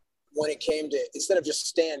when it came to, instead of just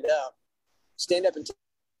stand up and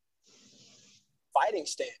fighting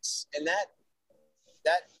stance. And that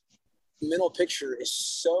mental picture is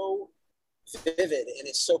so vivid and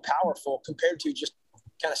it's so powerful compared to just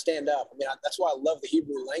kind of stand up. I mean, that's why I love the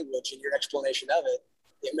Hebrew language and your explanation of it.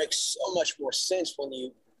 It makes so much more sense when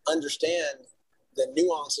you understand the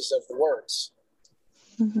nuances of the words.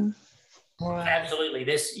 Mm-hmm. Absolutely.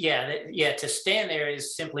 To stand there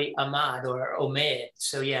is simply amad or omed.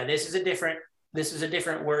 So yeah, this is a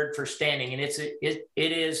different word for standing, and it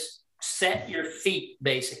is set your feet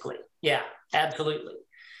basically. Yeah, absolutely.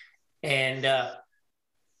 And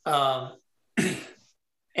and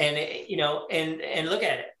and look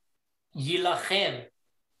at it. Yilachem.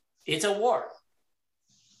 It's a war.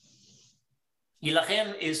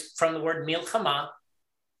 Yilachem is from the word milchama,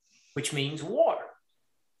 which means war.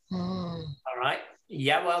 All right.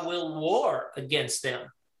 Yahweh will war against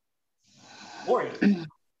them. Warrior.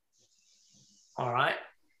 All right.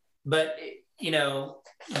 But you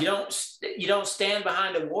don't stand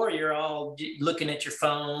behind a warrior all looking at your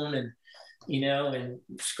phone and and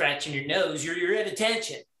scratching your nose. You're at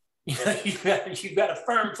attention. You've got a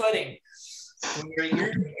firm footing.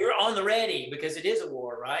 You're on the ready because it is a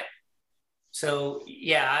war, right? So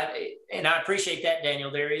yeah, I appreciate that,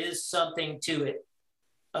 Daniel. There is something to it.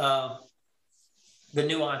 The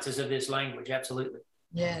nuances of this language, absolutely.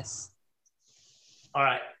 Yes. All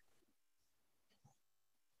right.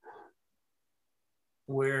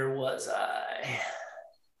 Where was I?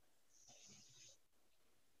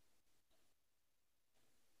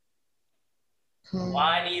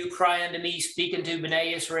 Why do you cry unto me, speaking to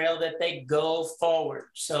Bnei Israel, that they go forward?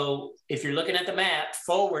 So if you're looking at the map,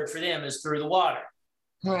 forward for them is through the water.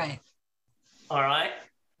 Right. All right.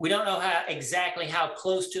 We don't know exactly how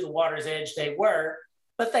close to the water's edge they were,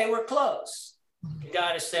 but they were close.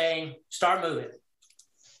 God is saying, start moving.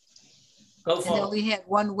 Go forward. And they only had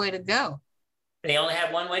one way to go. They only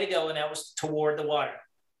had one way to go, and that was toward the water.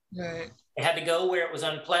 Right. They had to go where it was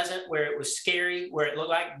unpleasant, where it was scary, where it looked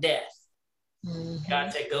like death.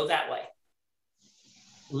 God said, go that way.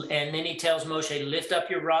 And then he tells Moshe, lift up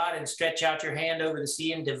your rod and stretch out your hand over the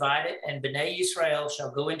sea and divide it. And Bnei Israel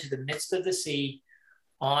shall go into the midst of the sea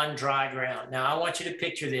on dry ground. Now, I want you to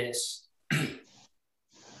picture this.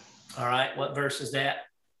 All right. What verse is that?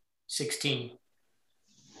 16.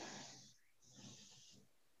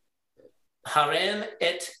 Harem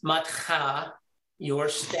et matcha, your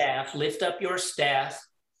staff. Lift up your staff.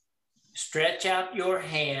 Stretch out your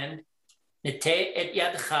hand. Nete et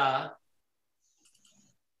yadcha,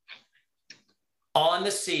 on the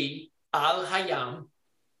sea, al hayam,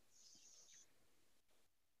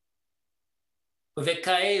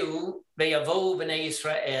 v'kaeu v'yavohu b'nei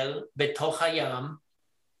Yisrael b'toch hayam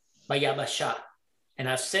v'yabasha. And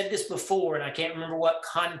I've said this before, and I can't remember what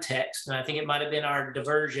context, and I think it might have been our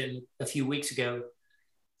diversion a few weeks ago.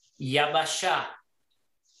 Yabasha,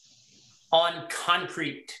 on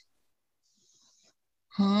concrete.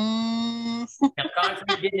 Now,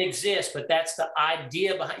 concrete didn't exist, but that's the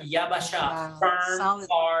idea behind Yabasha, firm, solid,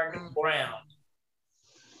 hard ground.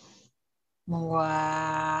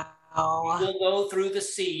 Wow. You will go through the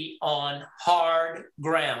sea on hard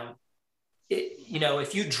ground.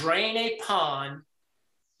 If you drain a pond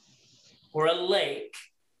or a lake,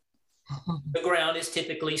 the ground is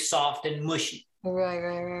typically soft and mushy. Right.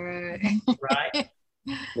 Right?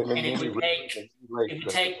 And it would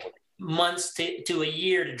take months to a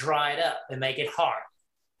year to dry it up and make it hard.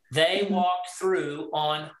 They walked through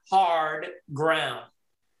on hard ground.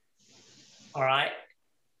 All right.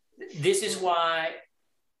 This is why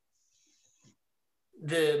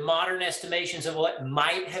the modern estimations of what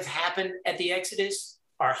might have happened at the Exodus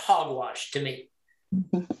are hogwash to me.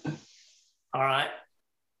 All right.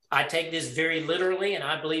 I take this very literally, and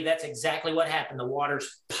I believe that's exactly what happened. The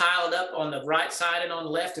waters piled up on the right side and on the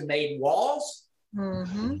left and made walls.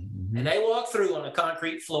 And they walked through on a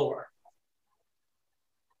concrete floor.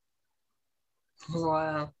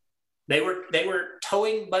 Wow. They were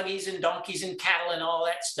towing buggies and donkeys and cattle and all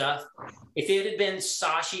that stuff. If it had been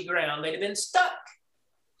soshy ground, they'd have been stuck.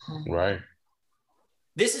 Right.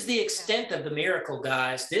 This is the extent of the miracle,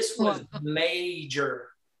 guys. This was major.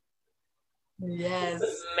 Yes.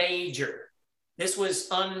 Major. This was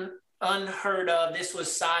unheard of. This was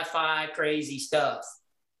sci-fi crazy stuff.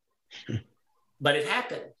 But it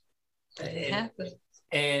happened. It happened.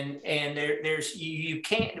 And there's you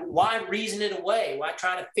can't, why reason it away? Why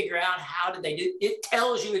try to figure out how did they do it? It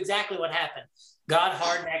tells you exactly what happened. God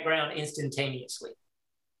hardened that ground instantaneously.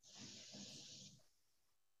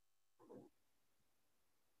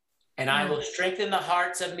 And I will strengthen the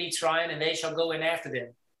hearts of Mitzrayim, and they shall go in after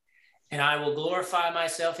them. And I will glorify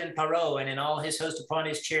myself in Paro and in all his host upon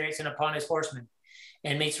his chariots and upon his horsemen.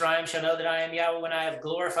 And Mitzrayim shall know that I am Yahweh when I have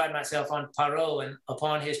glorified myself on Paro and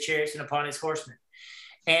upon his chariots and upon his horsemen.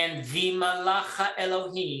 And the Malach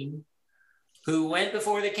Elohim, who went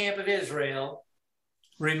before the camp of Israel,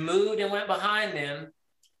 removed and went behind them.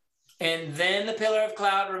 And then the pillar of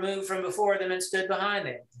cloud removed from before them and stood behind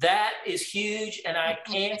them. That is huge, and I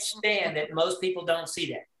can't stand that most people don't see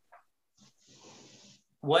that.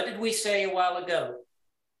 What did we say a while ago?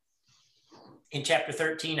 In chapter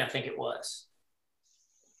 13, I think it was.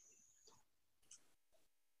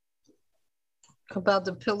 About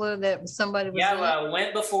the pillar that somebody was Yahweh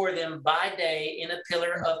went before them by day in a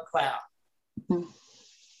pillar of cloud. Do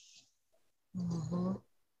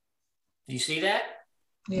you see that?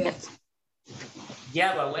 Yes.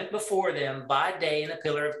 Yahweh went before them by day in a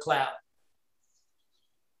pillar of cloud.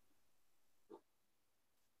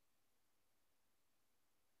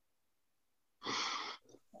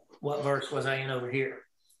 What verse was I in over here?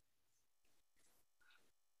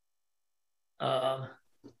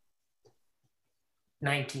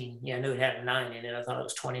 19. Yeah, I knew it had a 9 in it. I thought it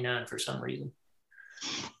was 29 for some reason.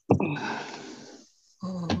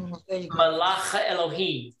 Malach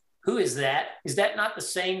Elohim. Who is that? Is that not the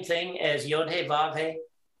same thing as Yod-He Vav-He?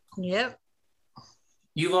 Yep.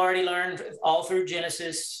 You've already learned all through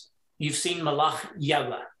Genesis. You've seen Malach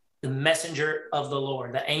Yahweh, the messenger of the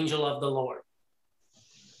Lord, the angel of the Lord.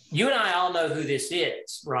 You and I all know who this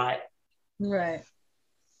is, right? Right.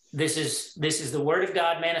 This is the word of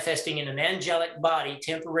God manifesting in an angelic body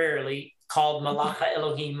temporarily called Malach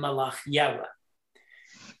Elohim, Malach Yahweh.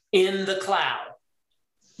 in the cloud.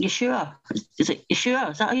 Yeshua. Is it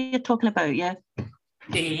Yeshua? Is that who you're talking about? Yeah.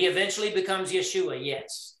 He eventually becomes Yeshua,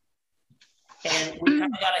 yes. And we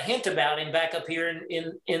kind of got a hint about him back up here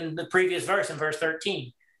in the previous verse, in verse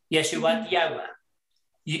 13. Yeshua Yahweh.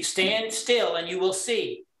 You stand still and you will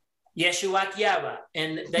see. Yeshua Yahweh.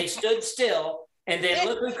 And they stood still, and then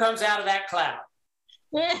look who comes out of that cloud.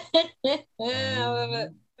 I love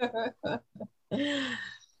it.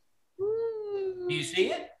 Do you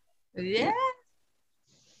see it? Yeah.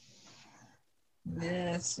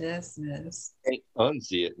 Yes. Can't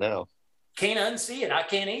unsee it now. Can't unsee it. I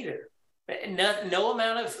can't either. No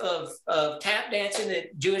amount of tap dancing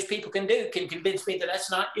that Jewish people can do can convince me that that's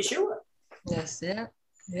not Yeshua. Yes, yeah.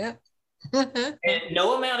 And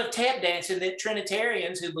no amount of tap dancing that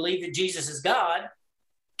Trinitarians who believe that Jesus is God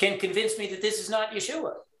can convince me that this is not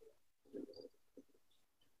Yeshua.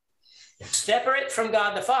 Separate from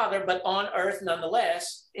God the Father, but on earth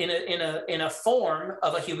nonetheless, in a form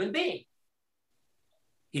of a human being.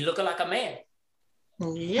 He looked like a man.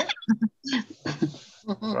 Yeah.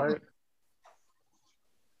 Right.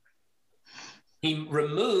 He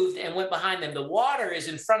removed and went behind them. The water is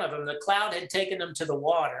in front of them. The cloud had taken them to the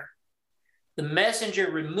water. The messenger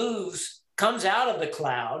comes out of the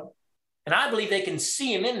cloud, and I believe they can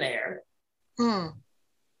see him in there.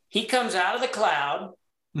 He comes out of the cloud,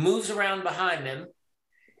 moves around behind them.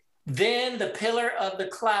 Then the pillar of the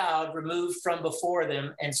cloud removed from before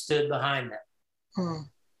them and stood behind them.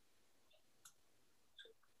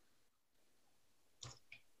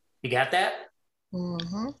 You got that?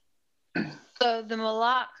 Mm-hmm. So the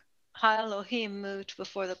Malach Ha-Elohim moved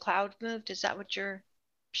before the cloud moved. Is that what you're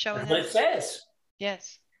showing That's what us? it says.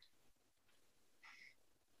 Yes.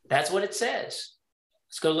 That's what it says.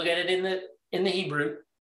 Let's go look at it in the Hebrew.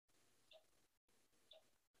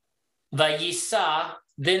 Vayisa,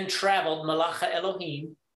 then traveled Malach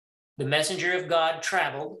Elohim, the messenger of God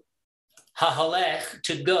traveled, Hahalech,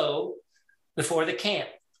 to go before the camp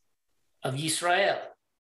of Yisrael.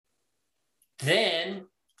 Then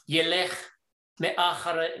Yelech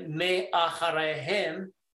me'acharehem,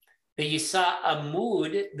 the Yisa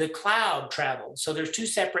Amud, the cloud traveled. So there's two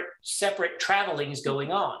separate travelings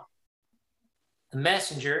going on. The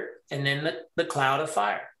messenger and then the cloud of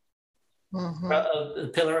fire,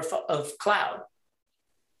 the pillar of cloud.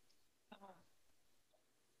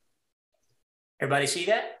 Everybody see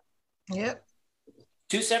that? Yep.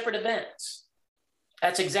 Two separate events.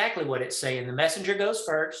 That's exactly what it's saying. The messenger goes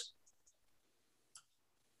first.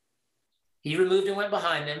 He removed and went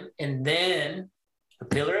behind them, and then a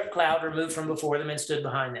pillar of cloud removed from before them and stood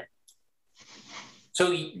behind them. So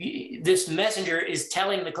this messenger is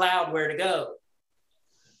telling the cloud where to go.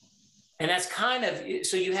 And that's kind of,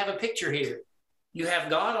 so you have a picture here. You have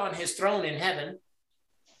God on his throne in heaven.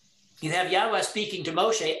 You have Yahweh speaking to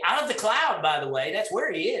Moshe out of the cloud, by the way. That's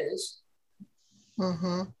where he is.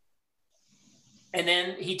 Mm-hmm. And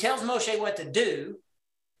then he tells Moshe what to do,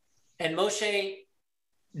 and Moshe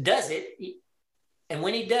does it. And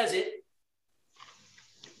when he does it,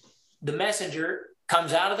 the messenger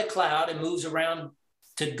comes out of the cloud and moves around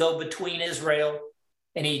to go between Israel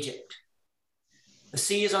and Egypt. The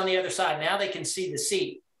sea is on the other side. Now they can see the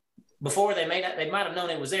sea. Before they might have known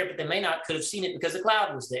it was there, but they may not could have seen it because the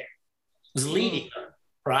cloud was there. It was leading them,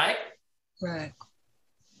 right? Right.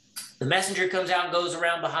 The messenger comes out and goes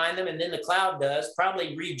around behind them, and then the cloud does,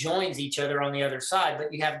 probably rejoins each other on the other side.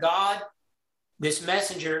 But you have God, this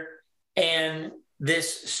messenger, and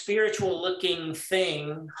this spiritual looking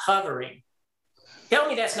thing hovering. Tell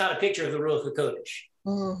me that's not a picture of the Ruach HaKodesh.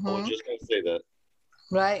 Mm-hmm. I was just going to say that.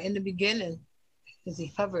 Right in the beginning, as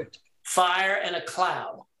he hovered. Fire and a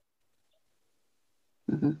cloud.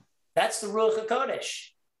 Mm-hmm. That's the Ruach HaKodesh.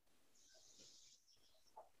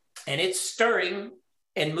 And it's stirring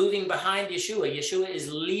and moving behind Yeshua. Yeshua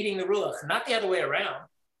is leading the Ruach, not the other way around.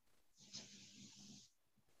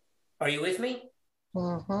 Are you with me?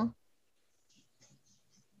 Mm-hmm.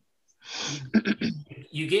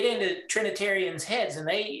 You get into Trinitarians' heads, and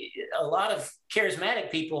a lot of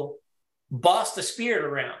charismatic people boss the Spirit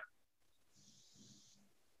around.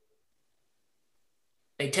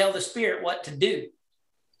 They tell the Spirit what to do.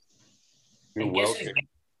 And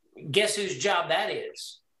guess whose job that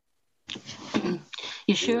is?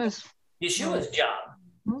 Yeshua's. Yeshua's job.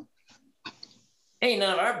 Ain't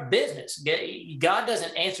none of our business. God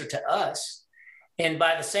doesn't answer to us. And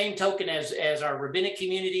by the same token as our rabbinic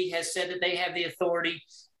community has said that they have the authority,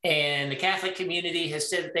 and the Catholic community has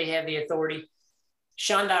said that they have the authority,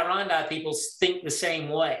 Shandai Rondai people think the same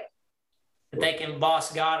way, that they can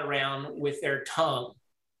boss God around with their tongue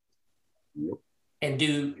and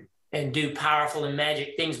do powerful and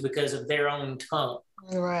magic things because of their own tongue.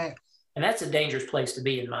 Right. And that's a dangerous place to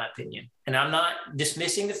be, in my opinion. And I'm not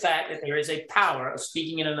dismissing the fact that there is a power of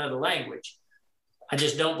speaking in another language. I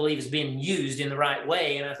just don't believe it's being used in the right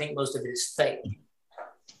way, and I think most of it is fake.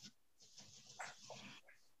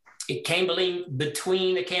 It came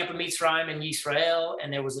between the camp of Mitzrayim and Yisrael,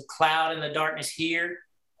 and there was a cloud and the darkness here.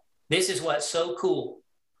 This is what's so cool.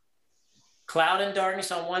 Cloud and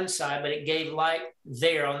darkness on one side, but it gave light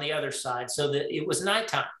there on the other side, so that it was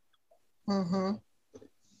nighttime. Mm-hmm.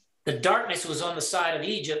 The darkness was on the side of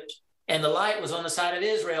Egypt, and the light was on the side of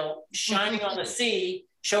Israel, shining on the sea,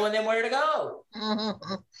 showing them where to go.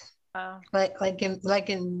 Mm-hmm. Wow. Like in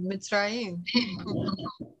Mitzrayim.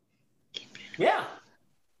 Yeah.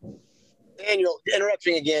 Daniel,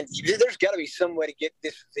 interrupting again, there's got to be some way to get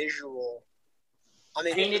this visual. I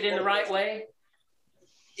mean, painted in the right way.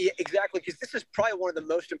 Yeah, exactly, because this is probably one of the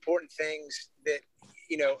most important things that,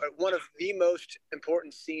 one of the most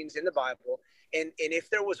important scenes in the Bible. And if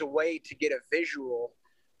there was a way to get a visual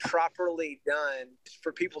properly done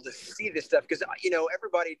for people to see this stuff, because,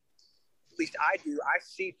 everybody, at least I do, I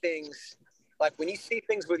see things like when you see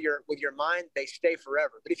things with your mind, they stay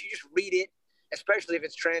forever. But if you just read it, especially if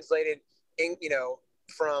it's translated in,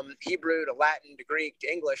 from Hebrew to Latin to Greek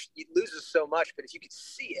to English, it loses so much. But if you could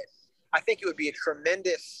see it, I think it would be a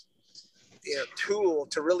tremendous, tool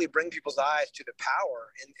to really bring people's eyes to the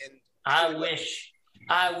power. And I wish.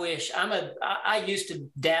 I used to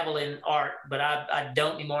dabble in art, but I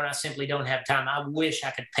don't anymore, and I simply don't have time. I wish I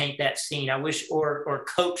could paint that scene. I wish, or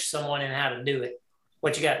coach someone in how to do it.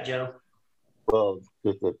 What you got, Joe? Well,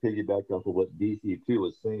 just to piggyback off of what DC2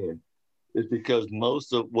 was saying, is because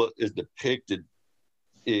most of what is depicted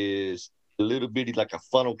is a little bitty, like a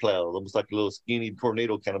funnel cloud, almost like a little skinny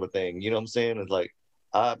tornado kind of a thing. You know what I'm saying? It's like,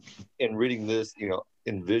 in reading this,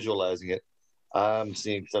 in visualizing it, I'm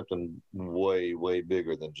seeing something way, way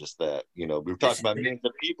bigger than just that. We were talking about millions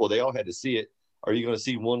of people. They all had to see it. Are you going to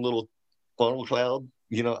see one little funnel cloud?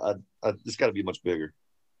 It's got to be much bigger.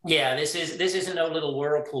 Yeah, this isn't no little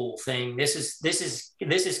whirlpool thing. This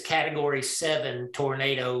is category 7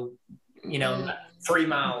 tornado, 3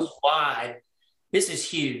 miles wide. This is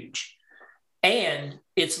huge. And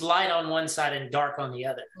it's light on one side and dark on the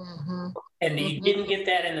other. Mm-hmm. And you didn't get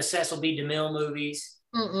that in the Cecil B. DeMille movies.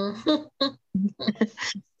 You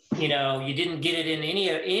didn't get it in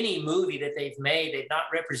any movie that they've made. They've not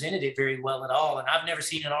represented it very well at all. And I've never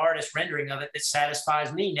seen an artist rendering of it that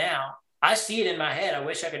satisfies me now. I see it in my head. I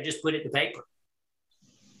wish I could just put it to paper.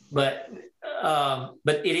 But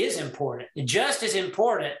it is important. Just as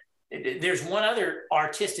important, there's one other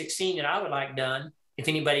artistic scene that I would like done, if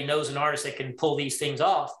anybody knows an artist that can pull these things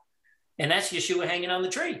off, and that's Yeshua hanging on the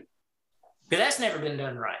tree. Because that's never been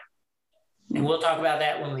done right. And we'll talk about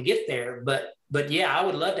that when we get there. But yeah, I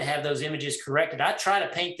would love to have those images corrected. I try to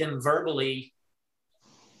paint them verbally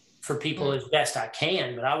for people as best I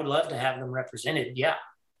can, but I would love to have them represented. Yeah.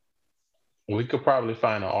 We could probably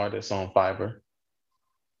find an artist on Fiverr.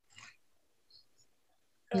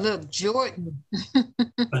 Look, Jordan.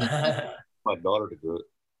 My daughter to do it.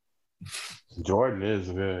 Jordan is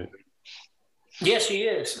good. Yes, she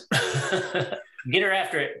is. Get her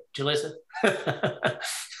after it, Jalissa.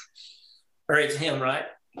 Or it's him, right?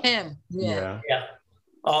 Him, yeah.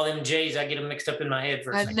 All them J's, I get them mixed up in my head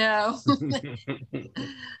for a second. I know.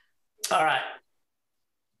 All right.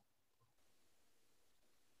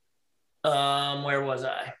 Where was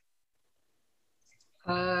I?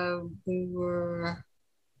 We were...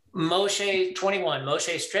 Moshe 21.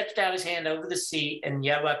 Moshe stretched out his hand over the sea, and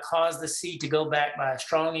Yahweh caused the sea to go back by a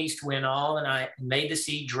strong east wind all the night, and made the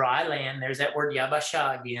sea dry land. There's that word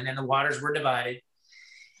Yabashah again, and the waters were divided.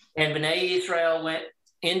 And Bnei Israel went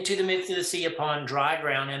into the midst of the sea upon dry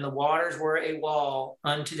ground, and the waters were a wall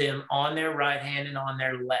unto them on their right hand and on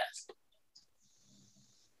their left.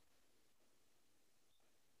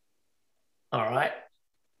 All right.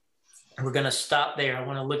 We're going to stop there. I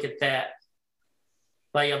want to look at that.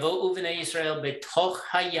 Vayavo'u Bnei Yisrael betoch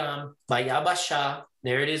hayam vayabasha.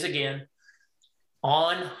 There it is again.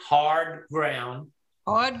 On hard ground.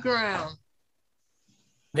 Hard ground.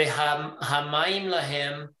 V'hamayim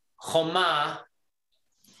lahem choma,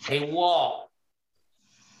 a wall.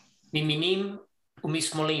 Miminim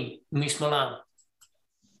umismolam.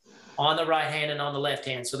 On the right hand and on the left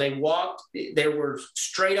hand. So they walked, there were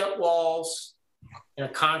straight up walls and a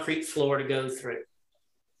concrete floor to go through.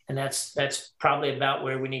 And that's probably about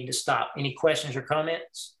where we need to stop. Any questions or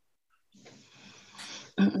comments?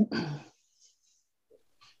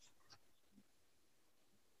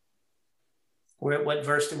 What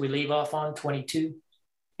verse did we leave off on? 22?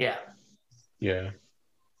 Yeah. Yeah.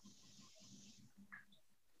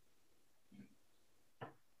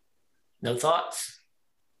 No thoughts?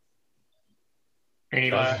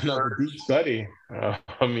 That's another deep study. I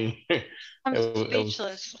mean, I'm it was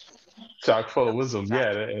speechless. chock full of wisdom.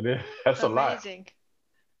 Yeah, that's a lot. Amazing.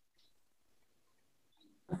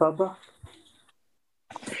 Bubba.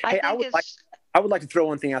 I Hey, think I would like to throw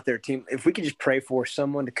one thing out there, team. If we could just pray for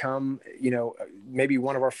someone to come, maybe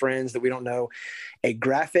one of our friends that we don't know, a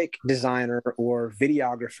graphic designer or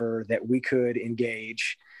videographer that we could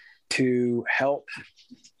engage to help,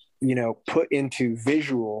 put into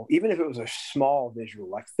visual, even if it was a small visual,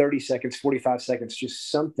 like 30 seconds, 45 seconds, just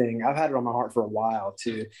something. I've had it on my heart for a while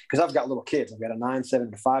too, because I've got little kids. I've got a 9, 7,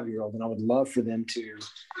 and 5-year-old, and I would love for them to,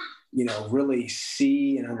 really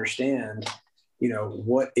see and understand,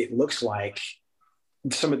 what it looks like.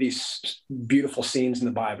 Some of these beautiful scenes in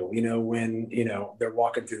the Bible, when, they're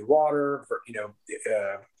walking through the water,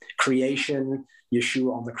 creation,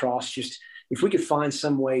 Yeshua on the cross. Just if we could find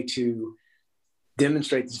some way to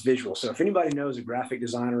demonstrate this visual. So if anybody knows a graphic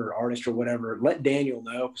designer or artist or whatever, let Daniel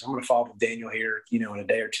know, because I'm going to follow up with Daniel here, in a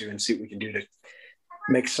day or two and see what we can do to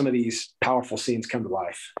make some of these powerful scenes come to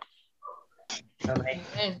life.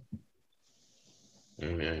 Amen.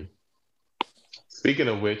 Amen. Speaking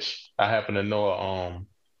of which, I happen to know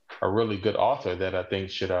a really good author that I think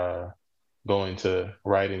should go into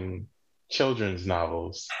writing children's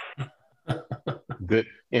novels. Good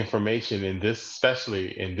information in this,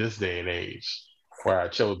 especially in this day and age, where our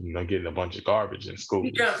children are getting a bunch of garbage in school.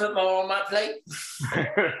 You trying to put more on my plate?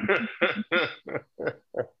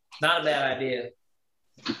 Not a bad idea.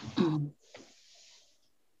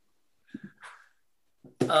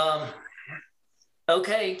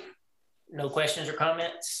 Okay. No questions or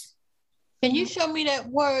comments? Can you show me that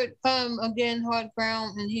word again, hard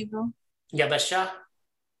ground in Hebrew? Yabasha?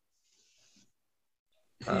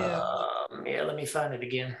 Yeah. Yeah, let me find it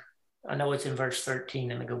again. I know it's in verse 13.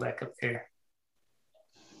 Let me go back up there.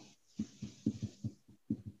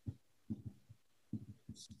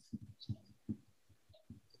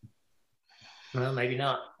 Well, maybe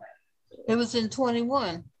not. It was in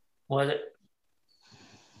 21. Was it?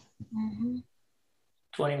 Mm-hmm.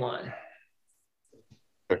 21.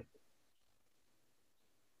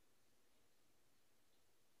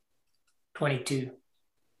 $22.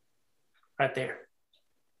 Right there.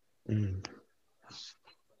 Mm.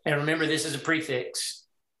 And remember, this is a prefix.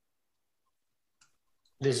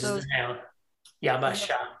 This is the noun.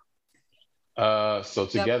 Yabasha. So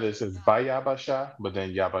together it says Bayabasha, but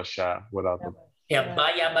then Yabasha without the. Yeah,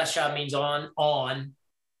 Bayabasha means on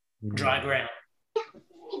dry ground.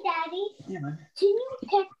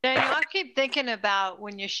 Daniel, I keep thinking about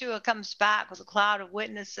when Yeshua comes back with a cloud of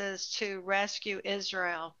witnesses to rescue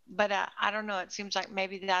Israel, but I don't know. It seems like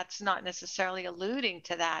maybe that's not necessarily alluding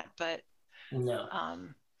to that, but no.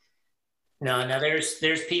 No.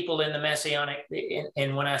 There's people in the Messianic,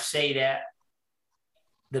 and when I say that,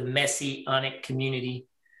 the Messianic community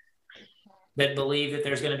that believe that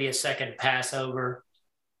there's going to be a second Passover.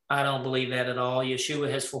 I don't believe that at all. Yeshua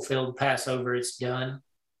has fulfilled the Passover. It's done.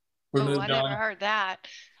 I never heard that.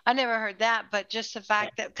 I never heard that, but just the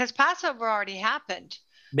fact that, because Passover already happened.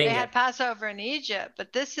 Bingo. They had Passover in Egypt,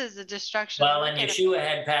 but this is the destruction. Well, and Yeshua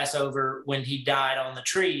had Passover when he died on the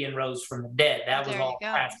tree and rose from the dead. That was all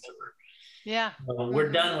Passover. Yeah. We're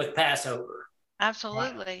done with Passover.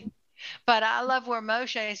 Absolutely. Right. But I love where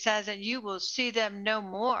Moshe says that you will see them no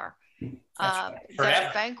more. Right.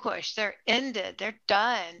 They're vanquished. They're ended. They're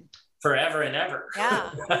done. Forever and ever.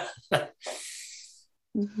 Yeah.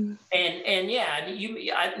 Mm-hmm. And yeah,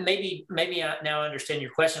 maybe I now understand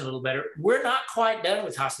your question a little better. We're not quite done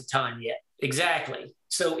with Hasatan yet. Exactly.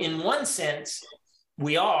 So in one sense,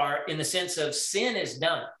 we are, in the sense of sin is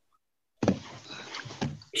done.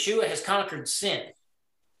 Yeshua has conquered sin.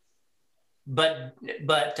 But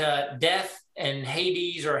death and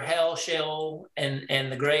Hades or hell, Sheol,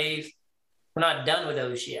 and the grave, we're not done with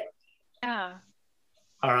those yet. Yeah.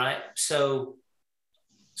 All right. So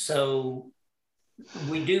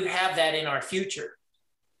we do have that in our future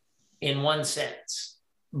in one sense,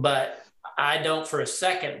 but I don't for a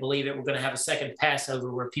second believe that we're going to have a second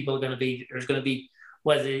Passover where people are going to be, there's going to be,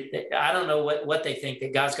 whether, I don't know what they think,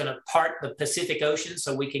 that God's going to part the Pacific Ocean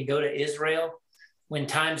so we can go to Israel when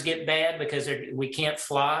times get bad because we can't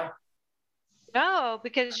fly. No,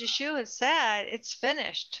 because Yeshua said it's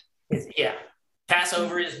finished. Yeah.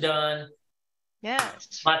 Passover is done.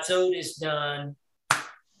 Yes. Matzot is done.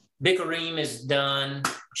 Bikurim is done.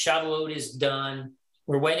 Shavuot is done.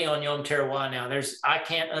 We're waiting on Yom Teruah now. I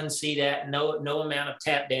can't unsee that. No amount of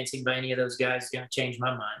tap dancing by any of those guys is going to change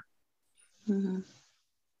my mind. Mm-hmm.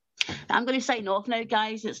 I'm going to sign off now,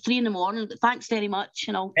 guys. It's 3 a.m. Thanks very much.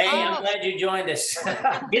 Hey, I'm glad you joined us.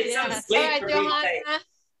 Get some sleep. All right,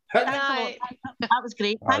 Good Thanks a lot. night. That was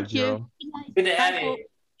great. Bye, Thank you. Joe. Good to have Bye, you. folks.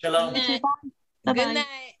 Shalom. You too. Good Bye. Bye-bye.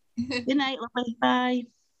 night. Good night, lovely. Bye.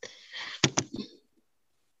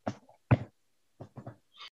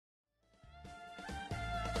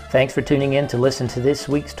 Thanks for tuning in to listen to this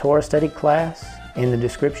week's Torah study class. In the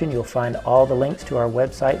description, you'll find all the links to our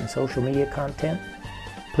website and social media content.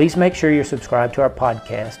 Please make sure you're subscribed to our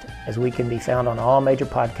podcast, as we can be found on all major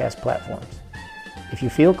podcast platforms. If you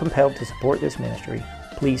feel compelled to support this ministry,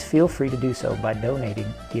 please feel free to do so by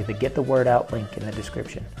donating via the Get the Word Out link in the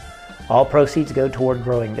description. All proceeds go toward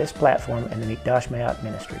growing this platform and the Mikdash Me'at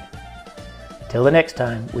ministry. Till the next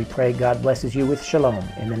time, we pray God blesses you with shalom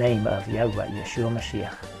in the name of Yahuwah Yeshua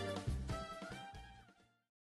Mashiach.